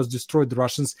destroyed, the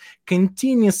Russians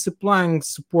continue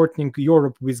supporting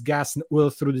Europe with gas and oil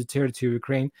through the territory of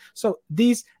Ukraine. So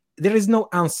there is no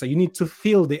answer. You need to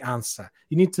feel the answer.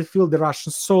 You need to feel the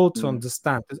Russian soul to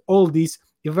understand that all these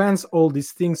events, all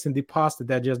these things in the past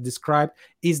that I just described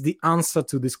is the answer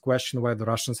to this question why the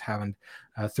Russians haven't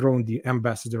thrown the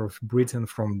ambassador of Britain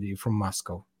from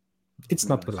Moscow. It's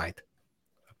not polite.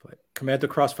 Commander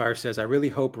Crossfire says, I really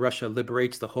hope Russia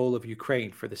liberates the whole of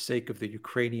Ukraine for the sake of the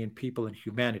Ukrainian people and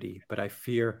humanity, but I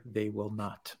fear they will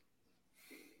not.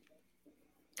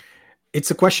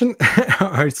 It's a question?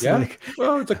 Or it's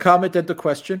well, it's a comment and a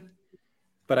question,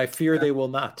 but I fear they will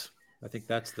not. I think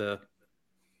that's the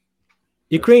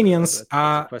Ukrainians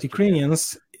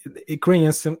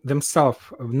themselves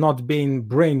not being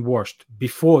brainwashed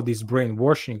before this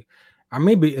brainwashing.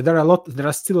 Maybe there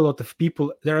are still a lot of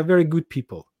people. There are very good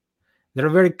people. There are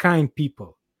very kind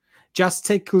people. Just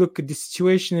take a look at the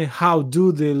situation. How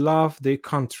do they love their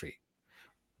country?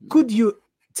 Could you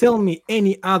tell me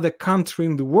any other country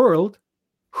in the world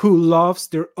who loves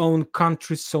their own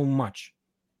country so much?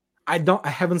 I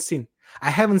haven't seen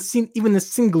even a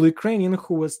single Ukrainian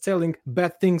who was telling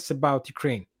bad things about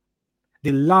Ukraine.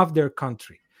 They love their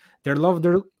country. They love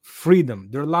their freedom.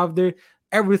 They love their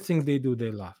everything they do,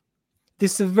 they love.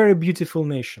 This is a very beautiful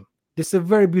nation. This is a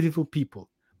very beautiful people.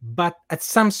 But at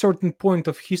some certain point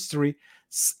of history,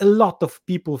 a lot of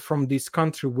people from this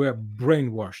country were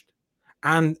brainwashed.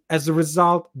 And as a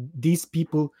result, these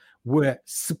people were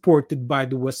supported by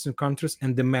the Western countries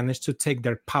and they managed to take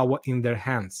their power in their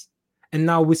hands. And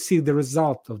now we see the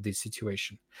result of this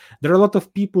situation. There are a lot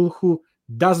of people who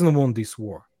doesn't want this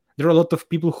war. There are a lot of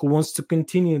people who wants to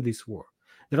continue this war.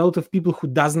 There are a lot of people who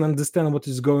doesn't understand what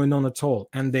is going on at all,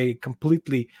 and they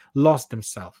completely lost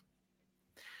themselves.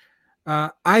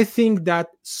 I think that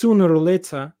sooner or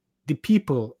later, the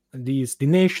people, the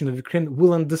nation of Ukraine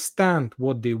will understand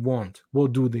what they want.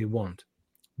 What do they want?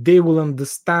 They will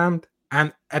understand,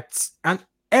 and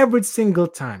every single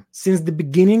time since the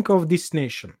beginning of this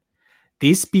nation,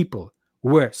 these people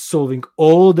were solving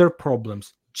all their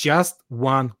problems just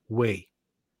one way: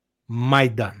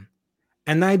 Maidan.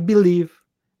 And I believe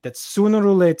that sooner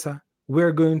or later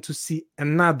we're going to see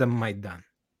another Maidan.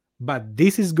 But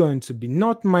this is going to be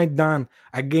not Maidan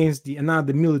against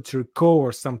another military coup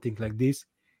or something like this.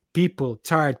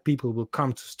 Tired people will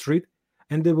come to street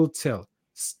and they will tell,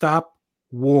 stop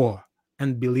war.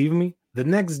 And believe me, the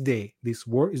next day, this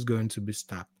war is going to be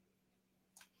stopped.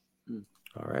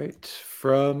 All right.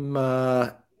 From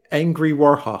Angry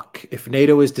Warhawk, if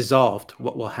NATO is dissolved,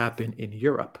 what will happen in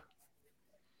Europe?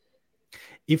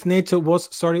 If NATO was,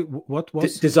 sorry, what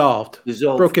was? Dissolved.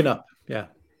 Broken up. Yeah.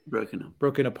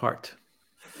 Broken apart.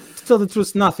 To tell the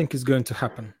truth, nothing is going to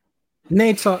happen.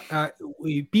 NATO,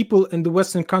 people in the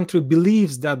Western country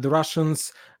believes that the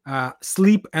Russians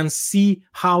sleep and see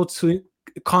how to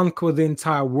conquer the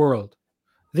entire world.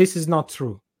 This is not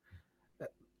true.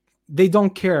 they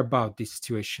don't care about this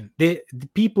situation. The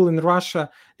people in Russia,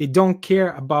 they don't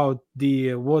care about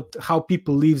how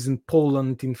people lives in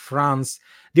Poland, in France.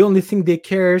 The only thing they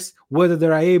care is whether they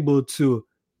are able to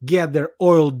get their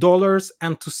oil dollars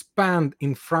and to spend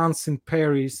in France, in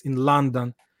Paris, in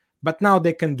London. But now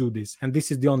they can do this, and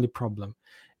this is the only problem.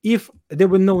 If there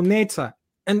were no NATO,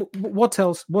 and what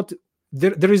else?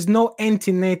 There is no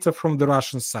anti-NATO from the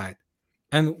Russian side.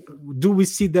 And do we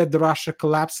see that the Russia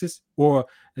collapses or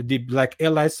the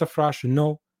allies of Russia?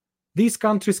 No. These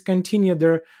countries continue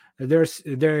their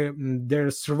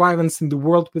survivance in the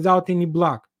world without any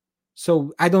block.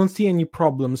 So I don't see any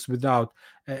problems without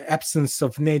absence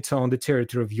of NATO on the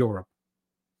territory of Europe.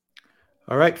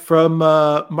 All right, from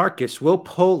Marcus, will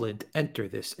Poland enter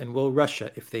this, and will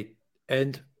Russia if they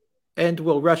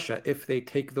will Russia if they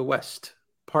take the West?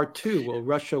 Part 2, will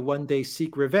Russia one day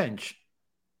seek revenge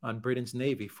on Britain's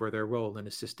Navy for their role in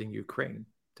assisting Ukraine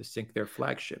to sink their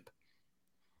flagship?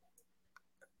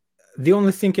 The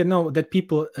only thing that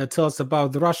people tell us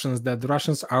about the Russians, that the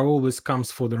Russians are always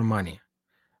comes for their money.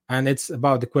 And it's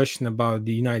about the question about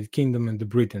the United Kingdom and the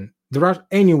Britain.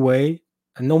 Anyway,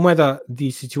 no matter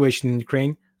the situation in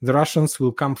Ukraine, the Russians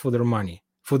will come for their money,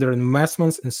 for their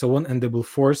investments and so on, and they will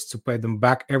force to pay them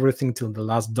back everything till the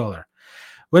last dollar.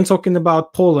 When talking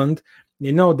about Poland,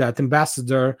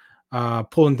 that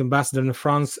Poland ambassador in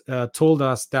France told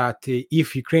us that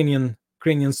if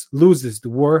Ukrainians loses the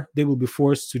war, they will be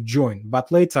forced to join.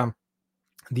 But later,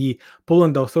 the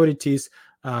Poland authorities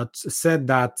said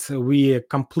that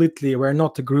we're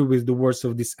not agree with the words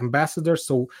of this ambassador,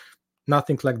 so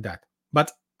nothing like that.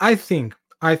 But I think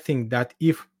that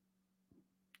if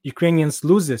Ukrainians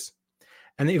loses,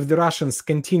 and if the Russians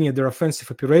continue their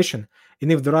offensive operation,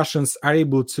 and if the Russians are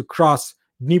able to cross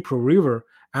Dnipro River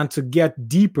and to get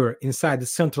deeper inside the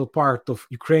central part of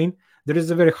Ukraine, there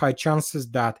is a very high chances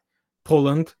that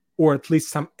Poland, or at least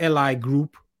some ally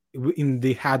group in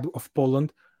the head of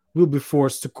Poland, will be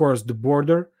forced to cross the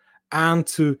border and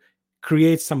to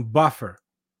create some buffer.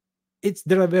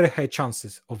 There are very high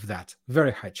chances of that,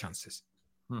 very high chances.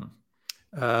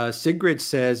 Sigrid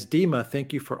says, Dima,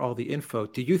 thank you for all the info.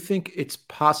 Do you think it's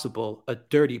possible a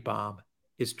dirty bomb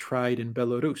is tried in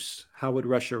Belarus? How would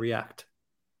Russia react?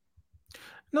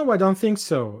 No, I don't think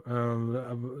so.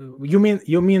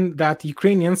 You mean that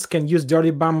Ukrainians can use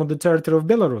dirty bomb on the territory of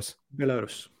Belarus?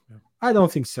 Belarus. Yeah. I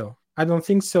don't think so.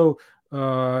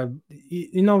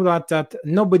 That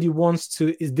nobody wants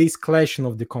the escalation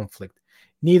of the conflict.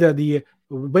 Neither the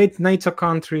NATO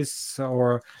countries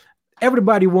or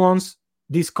everybody wants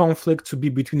this conflict to be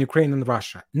between Ukraine and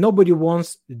Russia. Nobody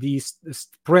wants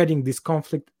spreading this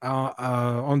conflict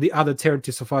on the other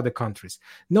territories of other countries.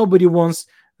 Nobody wants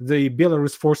the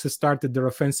Belarus forces started their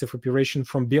offensive operation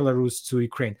from Belarus to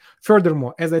Ukraine.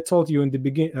 Furthermore, as I told you in the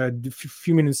beginning, a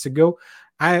few minutes ago,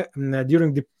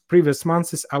 during the previous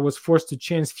months, I was forced to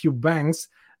change few banks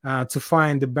to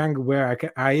find the bank where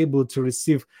I able to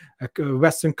receive a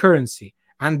Western currency.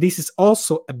 And this is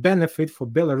also a benefit for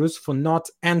Belarus for not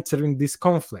entering this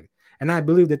conflict. And I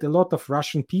believe that a lot of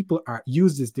Russian people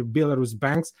uses the Belarus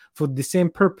banks for the same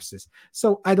purposes.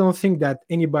 So I don't think that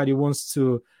anybody wants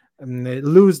to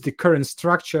lose the current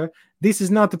structure. This is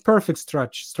not a perfect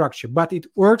structure, but it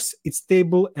works, it's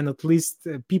stable, and at least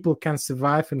people can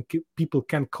survive and people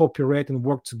can cooperate and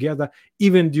work together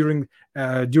even during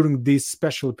this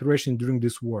special operation, during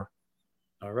this war.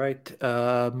 All right.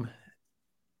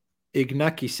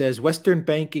 Ignaki says, Western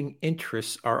banking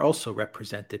interests are also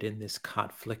represented in this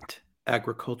conflict.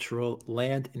 Agricultural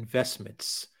land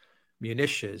investments,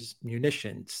 munitions,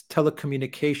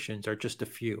 telecommunications are just a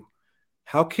few.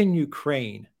 How can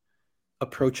Ukraine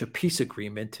approach a peace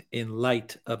agreement in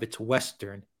light of its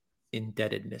Western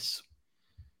indebtedness?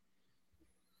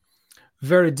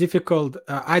 Very difficult.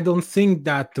 I don't think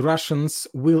that the Russians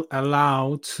will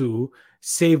allow to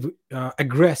save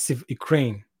aggressive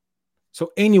Ukraine.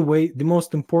 So anyway, the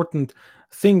most important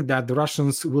thing that the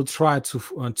Russians will try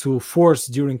to force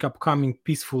during upcoming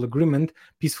peaceful agreement,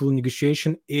 peaceful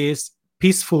negotiation, is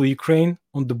peaceful Ukraine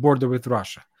on the border with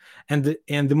Russia. And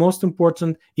the most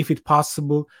important, if it's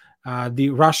possible, the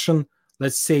Russian,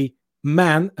 let's say,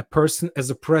 a person as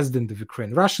a president of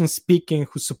Ukraine, Russian speaking,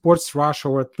 who supports Russia,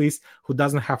 or at least who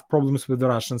doesn't have problems with the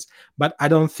Russians. But I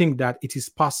don't think that it is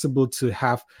possible to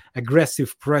have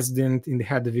aggressive president in the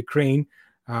head of Ukraine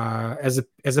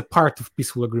as a part of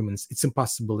peaceful agreements. It's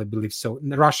impossible, I believe. So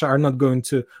Russia are not going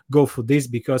to go for this,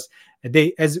 because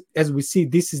they, as we see,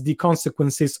 this is the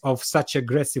consequences of such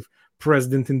aggressive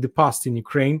president in the past in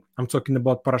Ukraine. I'm talking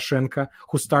about Poroshenko,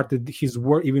 who started his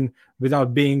war even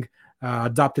without being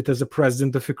adopted as a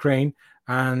president of Ukraine,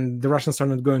 and the Russians are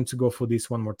not going to go for this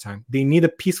one more time. They need a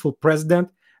peaceful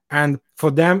president, and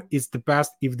for them, it's the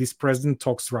best if this president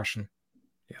talks Russian.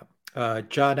 Yeah.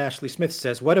 John Ashley Smith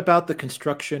says, what about the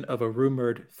construction of a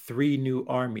rumored 3 new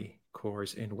army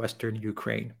corps in Western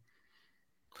Ukraine?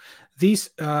 These,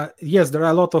 yes, there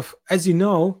are a lot of, as you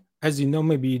know,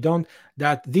 maybe you don't,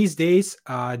 that these days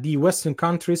the Western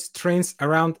countries trains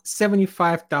around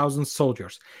 75,000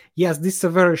 soldiers. Yes, this is a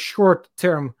very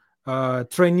short-term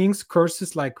trainings,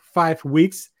 courses, like 5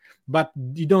 weeks, but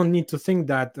you don't need to think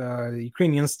that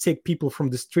Ukrainians take people from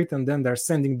the street and then they're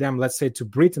sending them, let's say, to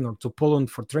Britain or to Poland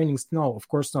for trainings. No, of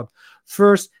course not.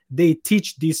 First, they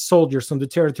teach these soldiers on the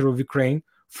territory of Ukraine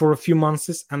for a few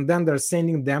months, and then they're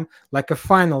sending them like a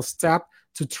final step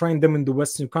to train them in the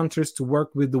Western countries to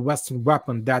work with the Western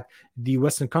weapon that the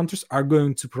Western countries are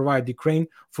going to provide Ukraine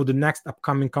for the next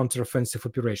upcoming counteroffensive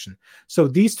operation. So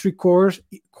these 3 corps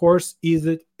is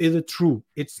it true?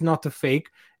 It's not a fake.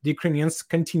 The Ukrainians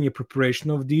continue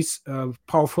preparation of this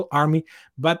powerful army,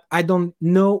 but I don't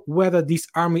know whether this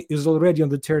army is already on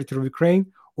the territory of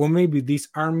Ukraine, or maybe this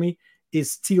army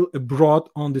is still abroad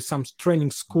on some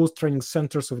training schools, training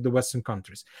centers of the Western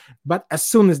countries. But as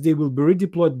soon as they will be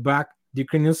redeployed back, the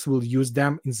Ukrainians will use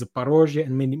them in Zaporozhye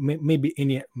and maybe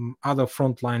any other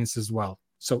front lines as well.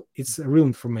 So it's real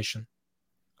information.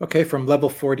 Okay, from level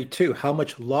 42, how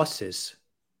much losses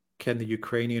can the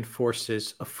Ukrainian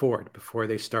forces afford before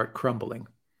they start crumbling?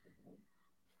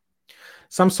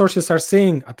 Some sources are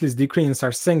saying, at least the Ukrainians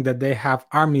are saying, that they have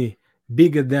army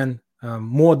bigger than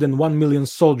more than 1 million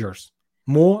soldiers.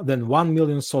 More than 1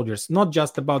 million soldiers, not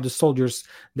just about the soldiers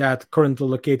that currently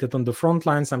located on the front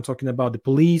lines. I'm talking about the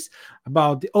police,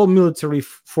 about all military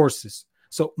forces.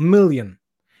 So million.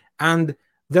 And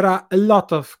there are a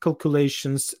lot of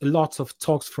calculations, lots of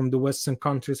talks from the Western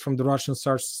countries, from the Russian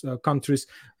countries.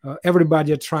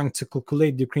 Everybody are trying to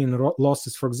calculate the Ukrainian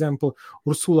losses. For example,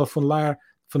 Ursula von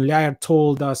Leyen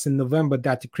told us in November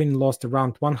that Ukraine lost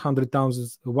around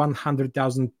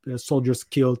 100,000 soldiers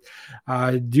killed.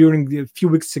 During a few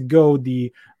weeks ago,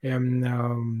 the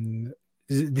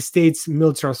state's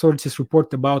military authorities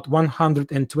report about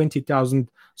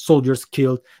 120,000 soldiers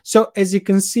killed. So as you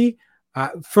can see,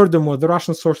 furthermore, the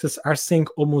Russian sources are saying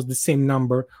almost the same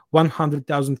number,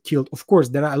 100,000 killed. Of course,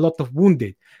 there are a lot of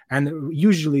wounded, and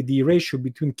usually the ratio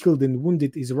between killed and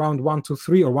wounded is around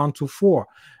 1-3 or 1-4.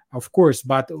 Of course,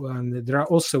 but there are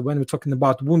also, when we're talking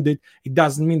about wounded, it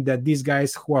doesn't mean that these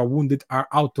guys who are wounded are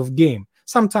out of game.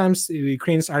 Sometimes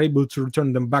Ukrainians are able to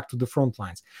return them back to the front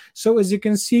lines. So as you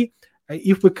can see,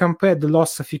 if we compare the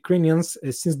loss of Ukrainians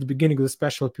since the beginning of the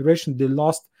special operation, they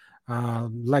lost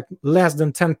like less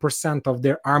than 10% of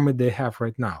their army they have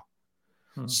right now.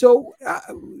 So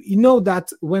you know that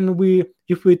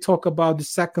if we talk about the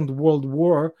Second World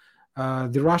War,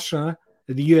 the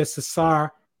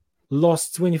USSR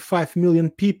lost 25 million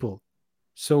people.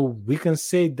 So we can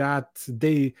say that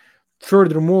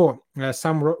furthermore,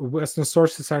 some Western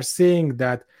sources are saying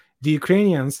that the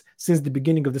Ukrainians, since the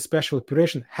beginning of the special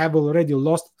operation, have already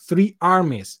lost 3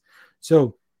 armies.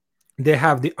 So they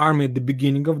have the army at the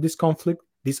beginning of this conflict.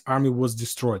 This army was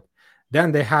destroyed.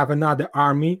 Then they have another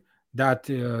army that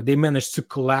they managed to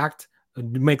collect,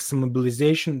 make some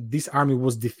mobilization. This army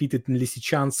was defeated in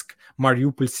Lysychansk,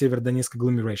 Mariupol, Severodonetsk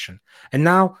agglomeration. And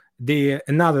now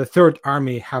another 3rd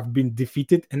army have been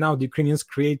defeated, and now the Ukrainians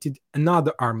created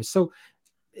another army. So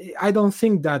I don't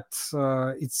think that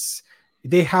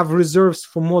they have reserves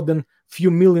for more than few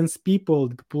millions people.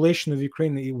 The population of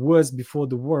Ukraine was before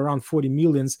the war around 40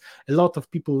 millions. A lot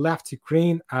of people left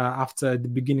Ukraine after the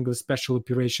beginning of the special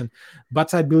operation,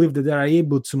 but I believe that they are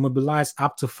able to mobilize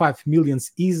up to 5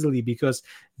 millions easily, because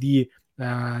they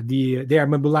are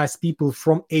mobilized people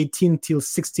from 18 till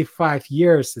 65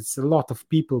 years. It's a lot of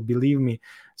people, believe me.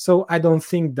 So I don't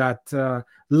think that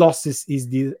losses is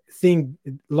the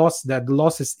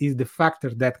factor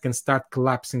that can start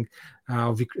collapsing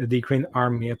the Ukraine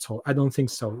army at all. I don't think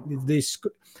so.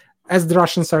 As the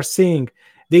Russians are saying,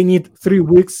 they need 3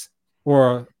 weeks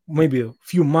or maybe a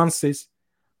few months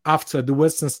after the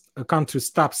Western countries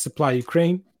stop supply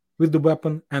Ukraine with the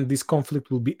weapon, and this conflict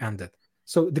will be ended.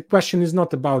 So the question is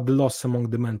not about the loss among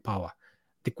the manpower.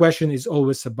 The question is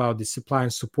always about the supply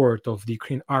and support of the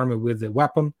Ukraine army with the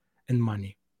weapon and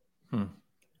money.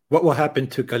 What will happen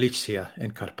to Galicia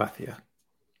and Carpathia?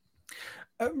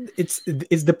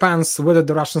 It depends whether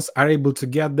the Russians are able to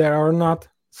get there or not.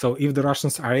 So if the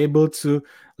Russians are able to,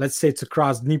 let's say, to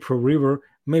cross Dnipro River,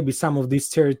 maybe some of these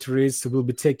territories will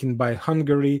be taken by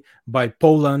Hungary, by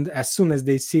Poland, as soon as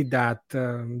they see that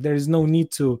there is no need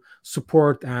to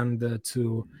support and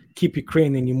to keep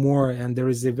Ukraine anymore, and there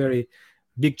is a very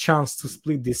big chance to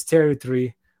split this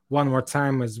territory one more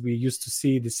time, as we used to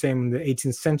see the same in the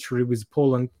 18th century with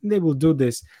Poland. They will do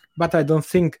this, but I don't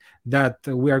think that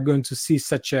we are going to see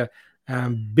such a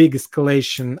big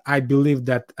escalation. I believe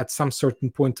that at some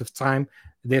certain point of time,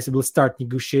 they will start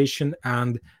negotiation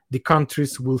and the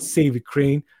countries will save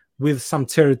Ukraine with some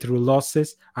territory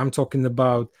losses. I'm talking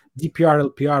about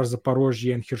DPR, LPR,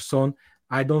 Zaporozhye, and Kherson.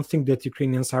 I don't think that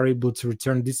Ukrainians are able to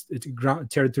return these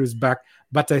territories back,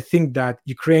 but I think that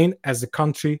Ukraine as a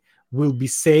country will be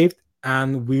saved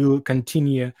and will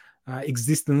continue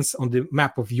existence on the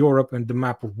map of Europe and the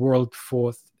map of world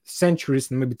for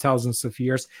centuries and maybe thousands of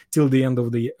years till the end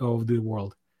of the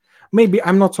world. Maybe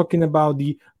I'm not talking about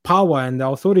the power and the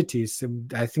authorities.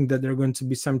 I think that there are going to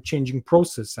be some changing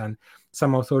process and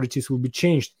some authorities will be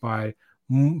changed by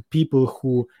people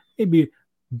who maybe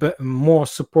more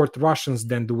support Russians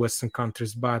than the Western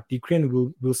countries, but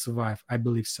Ukraine will survive. I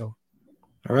believe so.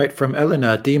 All right, from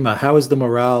Elena, Dima, how is the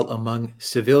morale among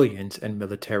civilians and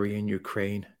military in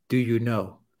Ukraine? Do you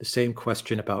know? The same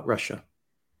question about Russia.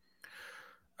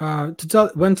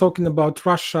 When talking about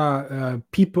Russia,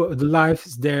 people, the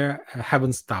lives there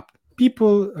haven't stopped.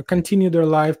 People continue their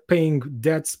life, paying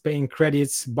debts, paying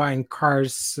credits, buying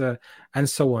cars, and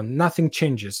so on. Nothing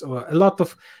changes. A lot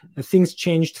of things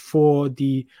changed for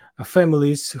the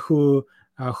families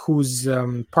whose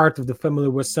part of the family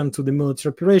was sent to the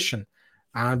military operation.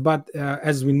 But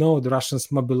as we know, the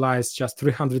Russians mobilized just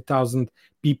 300,000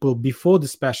 people before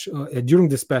the during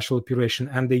the special operation,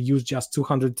 and they used just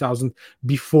 200,000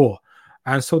 before,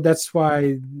 and so that's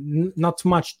why not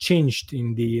much changed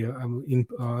in the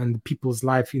people's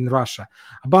life in Russia.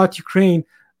 About Ukraine,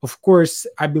 of course,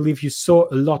 I believe you saw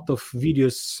a lot of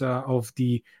videos of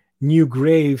the new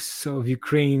graves of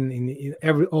Ukraine in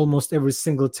almost every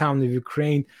single town of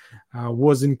Ukraine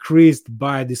was increased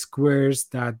by the squares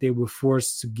that they were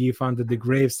forced to give under the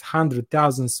graves,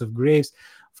 thousands of graves.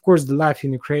 Of course, the life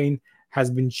in Ukraine has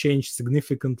been changed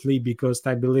significantly because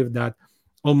I believe that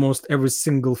almost every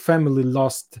single family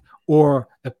lost or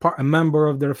a member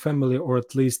of their family or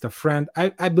at least a friend.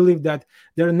 I believe that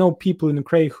there are no people in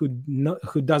Ukraine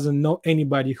who doesn't know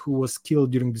anybody who was killed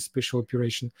during the special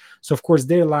operation. So of course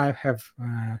their life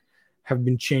have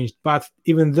been changed. But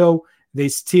even though they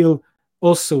still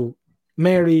also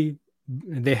marry,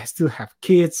 they still have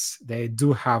kids, they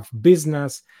do have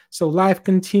business. So life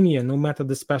continue no matter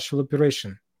the special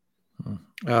operation.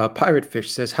 Pirate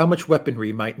Fish says, how much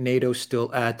weaponry might NATO still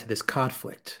add to this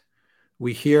conflict?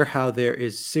 We hear how there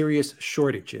is serious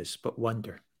shortages, but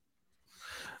wonder.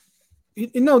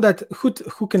 You know that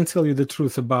who can tell you the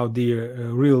truth about the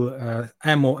real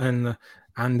ammo and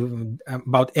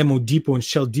about ammo depot and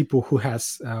shell depot, who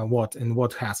has what and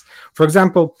what has. For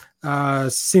example,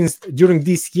 since during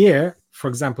this year,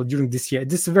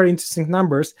 this is very interesting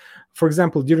numbers. For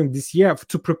example, during this year,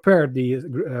 to prepare this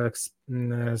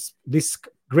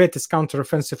greatest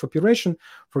counteroffensive operation,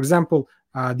 for example,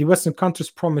 the Western countries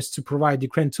promised to provide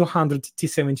Ukraine 200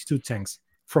 T-72 tanks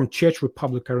from Czech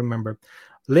Republic, I remember.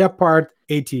 Leopard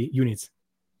 80 units,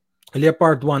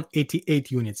 Leopard 1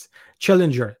 88 units,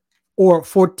 Challenger or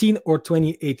 14 or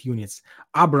 28 units,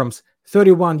 Abrams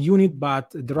 31 unit,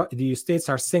 but the states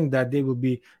are saying that they will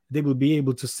be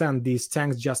able to send these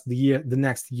tanks just the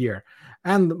next year,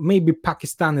 and maybe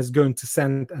Pakistan is going to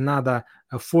send another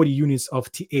 40 units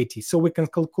of T-80. So we can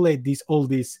calculate all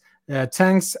these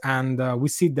tanks, and we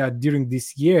see that during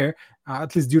this year,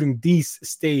 at least during this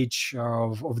stage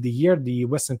of the year, the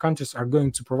Western countries are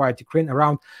going to provide Ukraine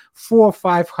around 400 or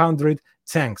 500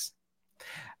 tanks.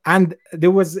 And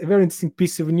there was a very interesting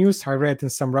piece of news I read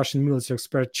in some Russian military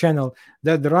expert channel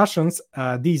that the Russians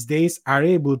these days are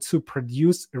able to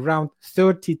produce around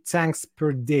 30 tanks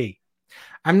per day.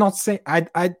 I'm not saying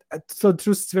so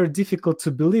truth, it's very difficult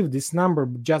to believe this number,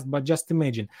 but just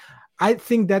imagine. I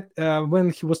think that when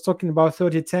he was talking about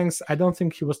 30 tanks, I don't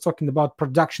think he was talking about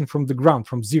production from the ground,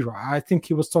 from zero. I think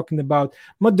he was talking about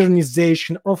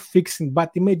modernization or fixing, but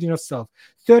imagine yourself,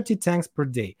 30 tanks per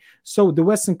day. So the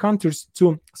Western countries,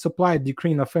 to supply the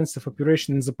Ukraine offensive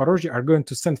operation in Zaporozhye, are going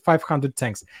to send 500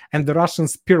 tanks. And the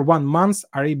Russians per 1 month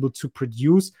are able to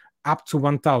produce up to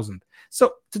 1,000.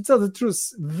 So to tell the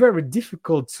truth, very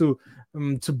difficult to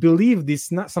believe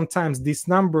sometimes these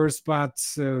numbers, but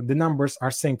the numbers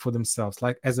are saying for themselves,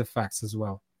 like as a facts as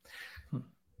well.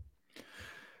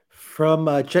 From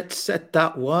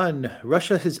JetSet.1,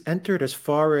 Russia has entered as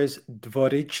far as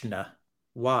Dvorichna.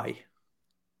 Why?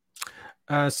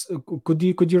 So could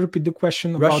you repeat the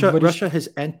question? Russia has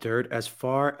entered as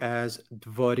far as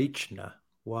Dvorichna.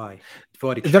 Why?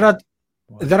 Dvorichna.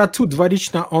 There are two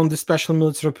Dvorichna on the special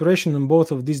military operation, and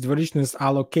both of these Dvorichnas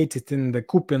are located in the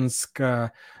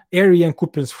Kupiansk area and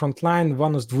Kupiansk front line.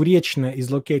 One is Dvorichna is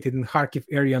located in Kharkiv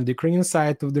area on the Ukrainian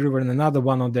side of the river, and another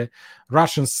one on the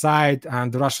Russian side.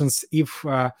 And the Russians, if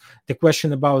the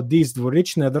question about these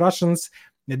Dvorichna, the Russians,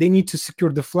 they need to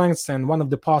secure the flanks, and one of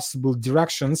the possible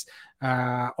directions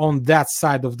on that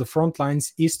side of the front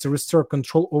lines is to restore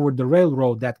control over the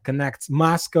railroad that connects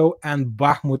Moscow and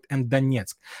Bakhmut and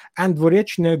Donetsk. And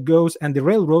Dvorichna goes, and the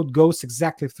railroad goes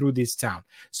exactly through this town.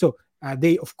 So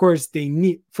they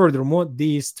need, furthermore,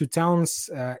 these two towns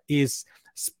is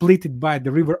splitted by the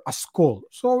river Oskol.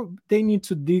 So they need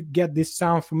to get this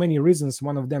town for many reasons.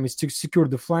 One of them is to secure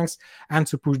the flanks and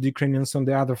to push the Ukrainians on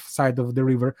the other side of the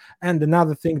river. And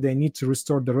another thing, they need to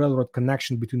restore the railroad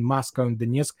connection between Moscow and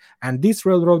Donetsk. And this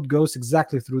railroad goes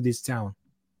exactly through this town.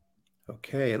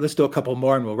 Okay, let's do a couple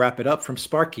more and we'll wrap it up. From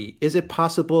Sparky, is it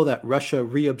possible that Russia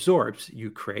reabsorbs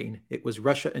Ukraine? It was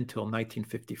Russia until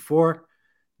 1954.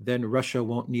 Then Russia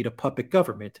won't need a puppet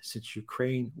government since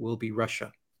Ukraine will be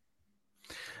Russia.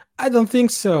 I don't think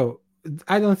so.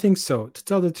 To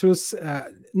tell the truth,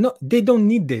 no, they don't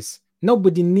need this.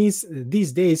 Nobody needs,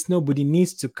 these days, nobody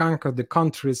needs to conquer the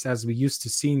countries as we used to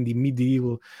see in the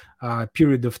medieval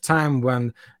period of time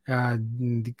when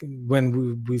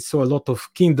we saw a lot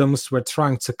of kingdoms were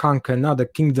trying to conquer another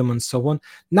kingdom and so on.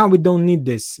 Now we don't need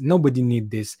this. Nobody needs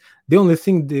this. The only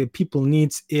thing the people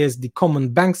need is the common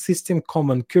bank system,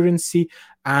 common currency,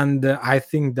 and I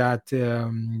think that,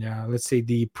 let's say,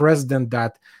 the president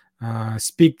that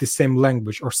speak the same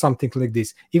language or something like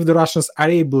this. If the Russians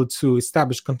are able to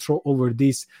establish control over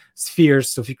these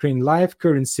spheres of Ukrainian life,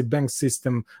 currency, bank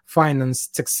system, finance,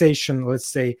 taxation, let's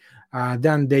say,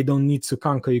 then they don't need to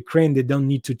conquer Ukraine. They don't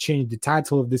need to change the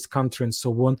title of this country and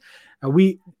so on.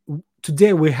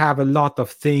 Today we have a lot of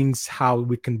things how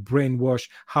we can brainwash,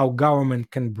 how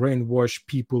government can brainwash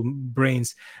people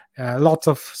brains, a lot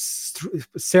of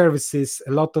services,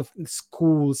 a lot of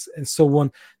schools and so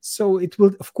on. So it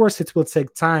will, of course, it will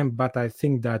take time, but I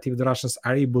think that if the Russians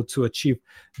are able to achieve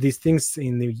these things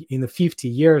in the 50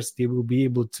 years, they will be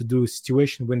able to do a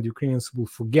situation when the Ukrainians will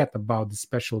forget about the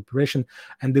special operation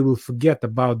and they will forget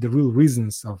about the real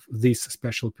reasons of this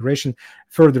special operation.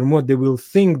 Furthermore, they will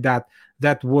think that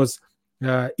was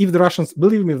if the Russians,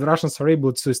 believe me, if the Russians are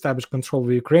able to establish control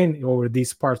of Ukraine over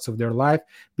these parts of their life,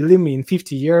 believe me, in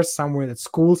 50 years, somewhere at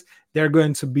schools, they're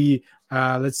going to be,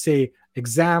 let's say,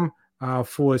 exam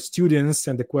for students,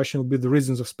 and the question will be the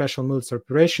reasons of special military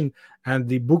operation, and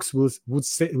the books will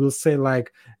say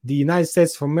like the United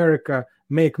States of America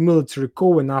make military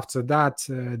coup, and after that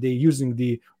they're using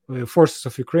the forces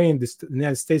of Ukraine, the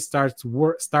United States started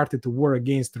to war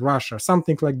against Russia,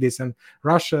 something like this. And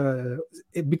Russia,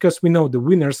 because we know the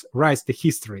winners write the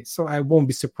history. So I won't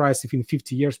be surprised if in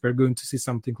 50 years we're going to see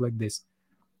something like this.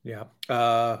 Yeah.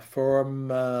 From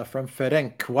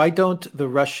Ferenc, why don't the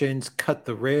Russians cut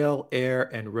the rail, air,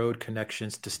 and road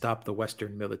connections to stop the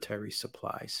Western military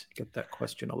supplies? I get that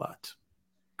question a lot.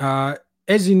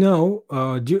 As you know,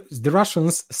 the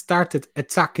Russians started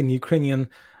attacking Ukrainian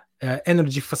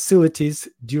energy facilities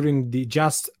during the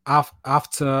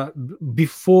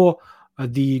before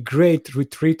the great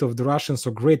retreat of the Russians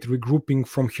or great regrouping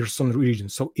from Kherson region.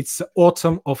 So it's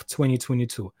autumn of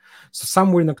 2022. So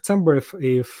somewhere in October,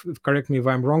 if correct me if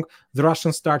I'm wrong, the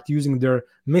Russians start using their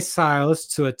missiles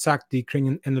to attack the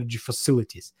Ukrainian energy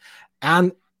facilities.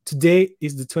 And today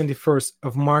is the 21st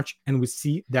of March, and we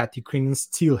see that Ukrainians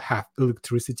still have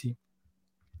electricity,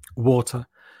 water,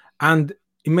 and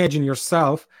imagine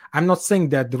yourself, I'm not saying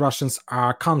that the Russians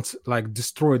can't like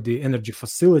destroy the energy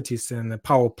facilities and the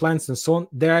power plants and so on.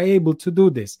 They are able to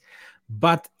do this.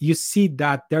 But you see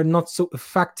that they're not so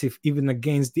effective even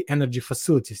against the energy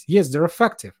facilities. Yes, they're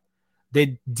effective.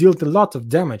 They dealt a lot of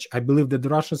damage. I believe that the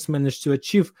Russians managed to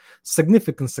achieve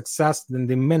significant success, then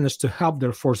they managed to help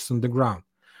their forces on the ground.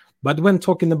 But when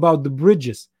talking about the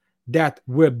bridges that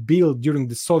were built during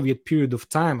the Soviet period of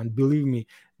time, and believe me,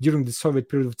 during the Soviet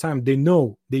period of time, they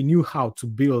knew how to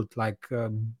build like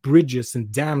bridges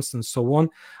and dams and so on.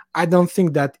 I don't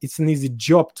think that it's an easy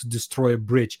job to destroy a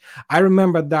bridge. I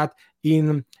remember that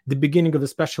in the beginning of the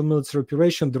special military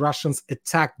operation, the Russians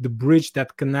attacked the bridge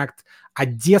that connect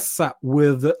Odessa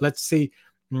with, let's say,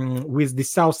 with the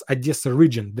South Odessa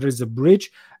region. There is a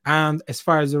bridge, and as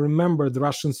far as I remember, the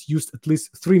Russians used at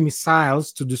least 3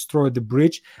 missiles to destroy the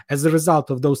bridge. As a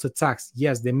result of those attacks,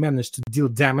 yes, they managed to deal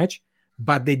damage,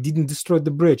 but they didn't destroy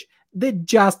the bridge. They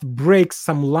just break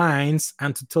some lines,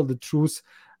 and to tell the truth,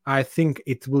 I think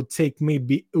it will take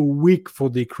maybe a week for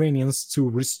the Ukrainians to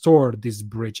restore this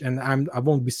bridge, and I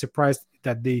won't be surprised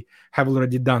that they have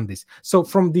already done this. So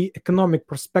from the economic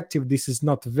perspective, this is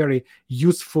not very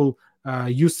useful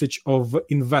usage of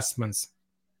investments.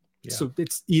 Yeah. So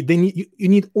you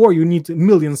need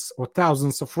millions or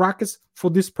thousands of rockets for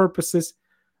these purposes,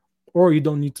 or you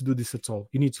don't need to do this at all.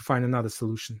 You need to find another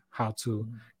solution how to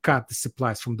cut the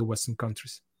supplies from the Western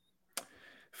countries.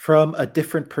 From a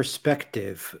different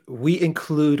perspective, we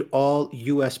include all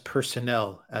U.S.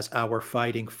 personnel as our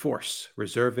fighting force,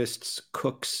 reservists,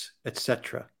 cooks,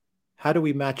 etc. How do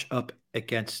we match up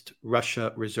against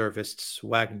Russia reservists,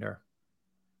 Wagner?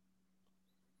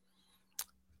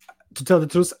 To tell the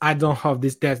truth, I don't have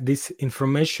this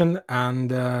information, and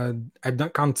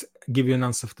can't give you an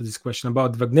answer to this question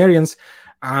about Wagnerians.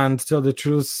 And to tell the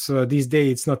truth, these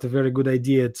days it's not a very good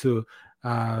idea to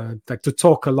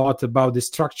talk a lot about the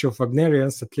structure of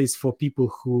Wagnerians, at least for people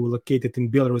who located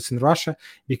in Belarus and Russia,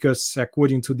 because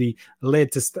according to the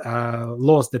latest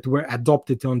laws that were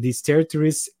adopted on these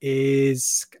territories,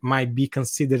 might be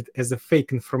considered as a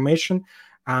fake information.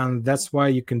 And that's why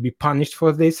you can be punished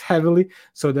for this heavily.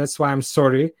 So that's why I'm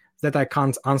sorry that I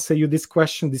can't answer you this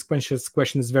question. This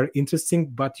question is very interesting,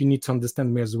 but you need to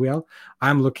understand me as well.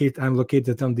 I'm located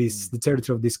on the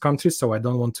territory of this country, so I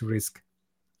don't want to risk.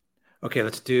 Okay,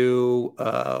 let's do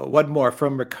one more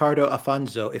from Ricardo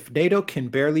Afonso. If NATO can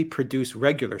barely produce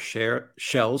regular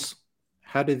shells,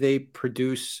 how do they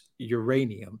produce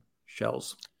uranium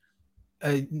shells?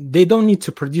 They don't need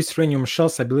to produce uranium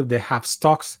shells. I believe they have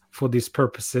stocks for these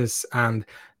purposes, and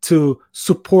to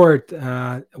support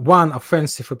one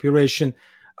offensive operation.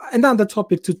 Another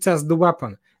topic, to test the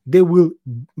weapon. They will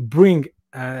bring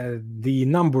the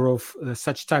number of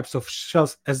such types of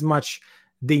shells as much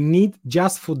they need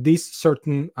just for this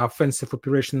certain offensive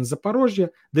operation in Zaporozhye.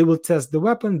 They will test the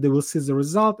weapon, they will see the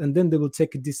result, and then they will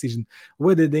take a decision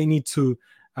whether they need to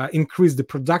increase the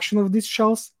production of these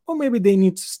shells, or maybe they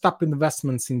need to stop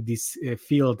investments in this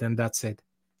field, and that's it.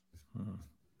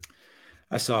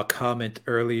 I saw a comment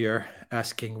earlier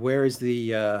asking, where is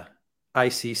the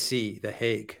ICC, The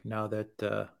Hague, now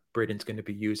that Britain's going to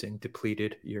be using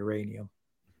depleted uranium?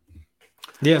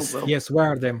 Yes, yes. Where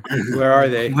are they? Where are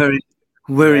they?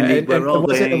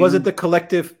 Wasn't the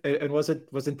collective, and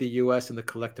wasn't the U.S. and the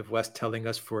collective West telling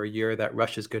us for a year that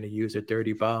Russia's going to use a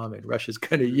dirty bomb and Russia's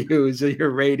going to use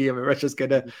uranium and Russia's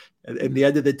going to, at the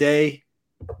end of the day,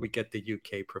 we get the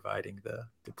UK providing the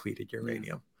depleted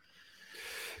uranium.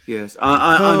 Yes,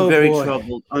 I'm very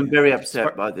troubled. I'm very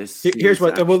upset by this. Here's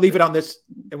what, and we'll leave it on this.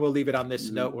 And we'll leave it on this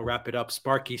note. We'll wrap it up.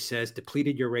 Sparky says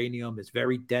depleted uranium is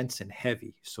very dense and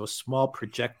heavy, so a small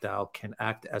projectile can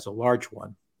act as a large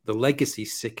one. The legacy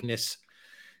sickness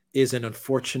is an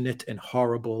unfortunate and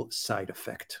horrible side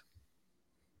effect.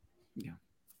 Yeah,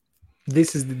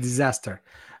 this is the disaster,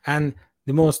 and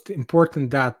the most important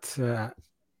that.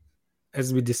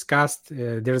 As we discussed,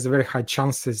 there's a very high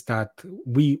chances that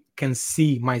we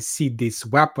might see this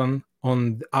weapon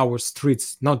on our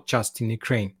streets, not just in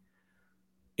Ukraine,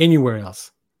 anywhere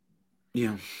else.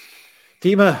 Yeah.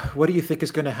 Dima, what do you think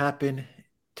is going to happen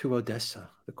to Odessa?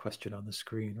 The question on the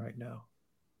screen right now.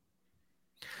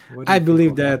 I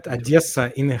believe that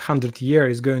Odessa in 100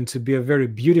 years is going to be a very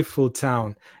beautiful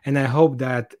town. And I hope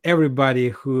that everybody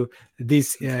who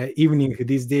this evening,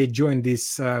 this day, joined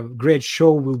this great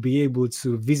show will be able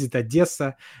to visit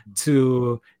Odessa,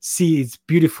 to see its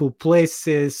beautiful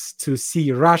places, to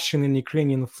see Russian and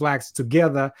Ukrainian flags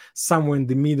together somewhere in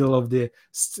the middle of the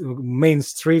main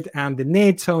street, and the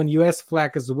NATO and US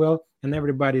flag as well. And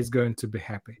everybody is going to be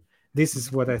happy. This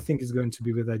is what I think is going to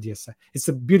be with Odessa. It's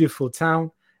a beautiful town,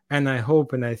 and I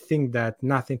hope and I think that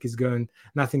nothing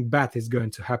bad is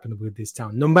going to happen with this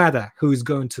town, no matter who is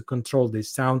going to control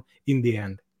this town in the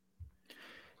end.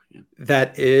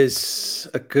 That is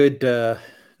a good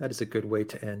way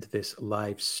to end this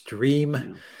live stream.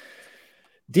 Yeah.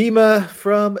 Dima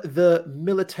from the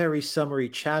Military Summary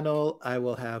channel. I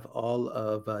will have all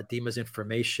of Dima's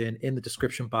information in the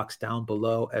description box down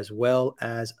below, as well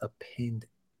as a pinned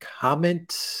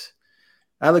comment.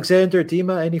 Alexander,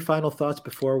 Dima, any final thoughts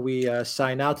before we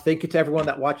sign out? Thank you to everyone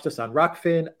that watched us on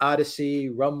Rockfin, Odyssey,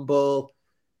 Rumble,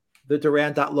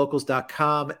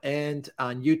 theduran.locals.com, and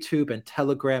on YouTube and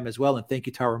Telegram as well. And thank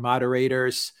you to our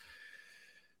moderators,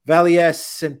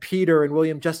 Valies and Peter and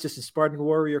William Justice and Spartan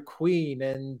Warrior Queen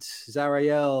and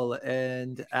Zariel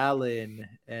and Alan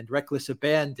and Reckless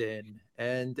Abandon.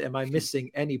 And am I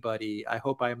missing anybody? I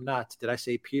hope I am not. Did I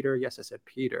say Peter? Yes, I said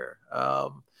Peter.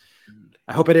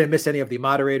 I hope I didn't miss any of the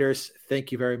moderators.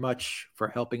 Thank you very much for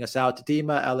helping us out.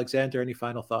 Dima, Alexander, any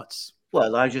final thoughts?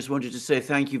 Well, I just wanted to say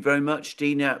thank you very much,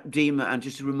 Dima, and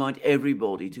just to remind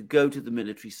everybody to go to the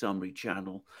Military Summary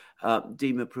channel.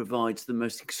 Dima provides the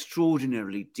most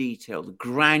extraordinarily detailed,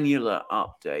 granular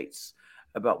updates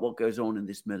about what goes on in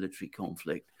this military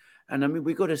conflict. And I mean,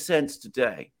 we got a sense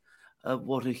today of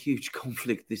what a huge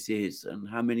conflict this is and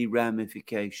how many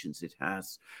ramifications it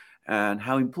has and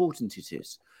how important it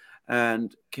is.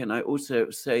 And can I also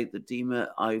say that, Dima,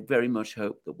 I very much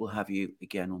hope that we'll have you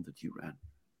again on the Duran.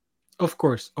 Of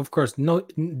course. No,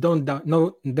 don't doubt.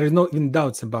 No, there's no even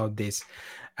doubts about this.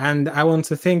 And I want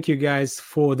to thank you guys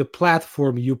for the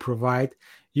platform you provide.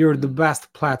 You're the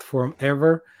best platform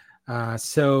ever.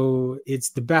 So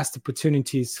it's the best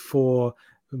opportunities for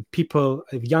people,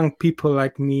 young people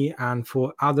like me, and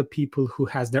for other people who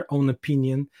has their own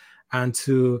opinion, and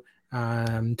to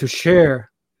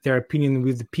share their opinion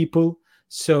with the people.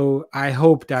 So I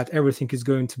hope that everything is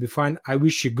going to be fine. I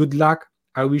wish you good luck.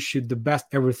 I wish you the best,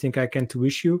 everything I can to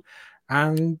wish you.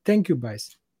 And thank you,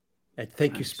 guys. And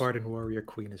thank you, Spartan Warrior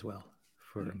Queen, as well,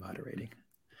 for moderating.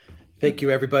 Thank you,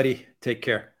 everybody. Take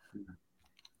care.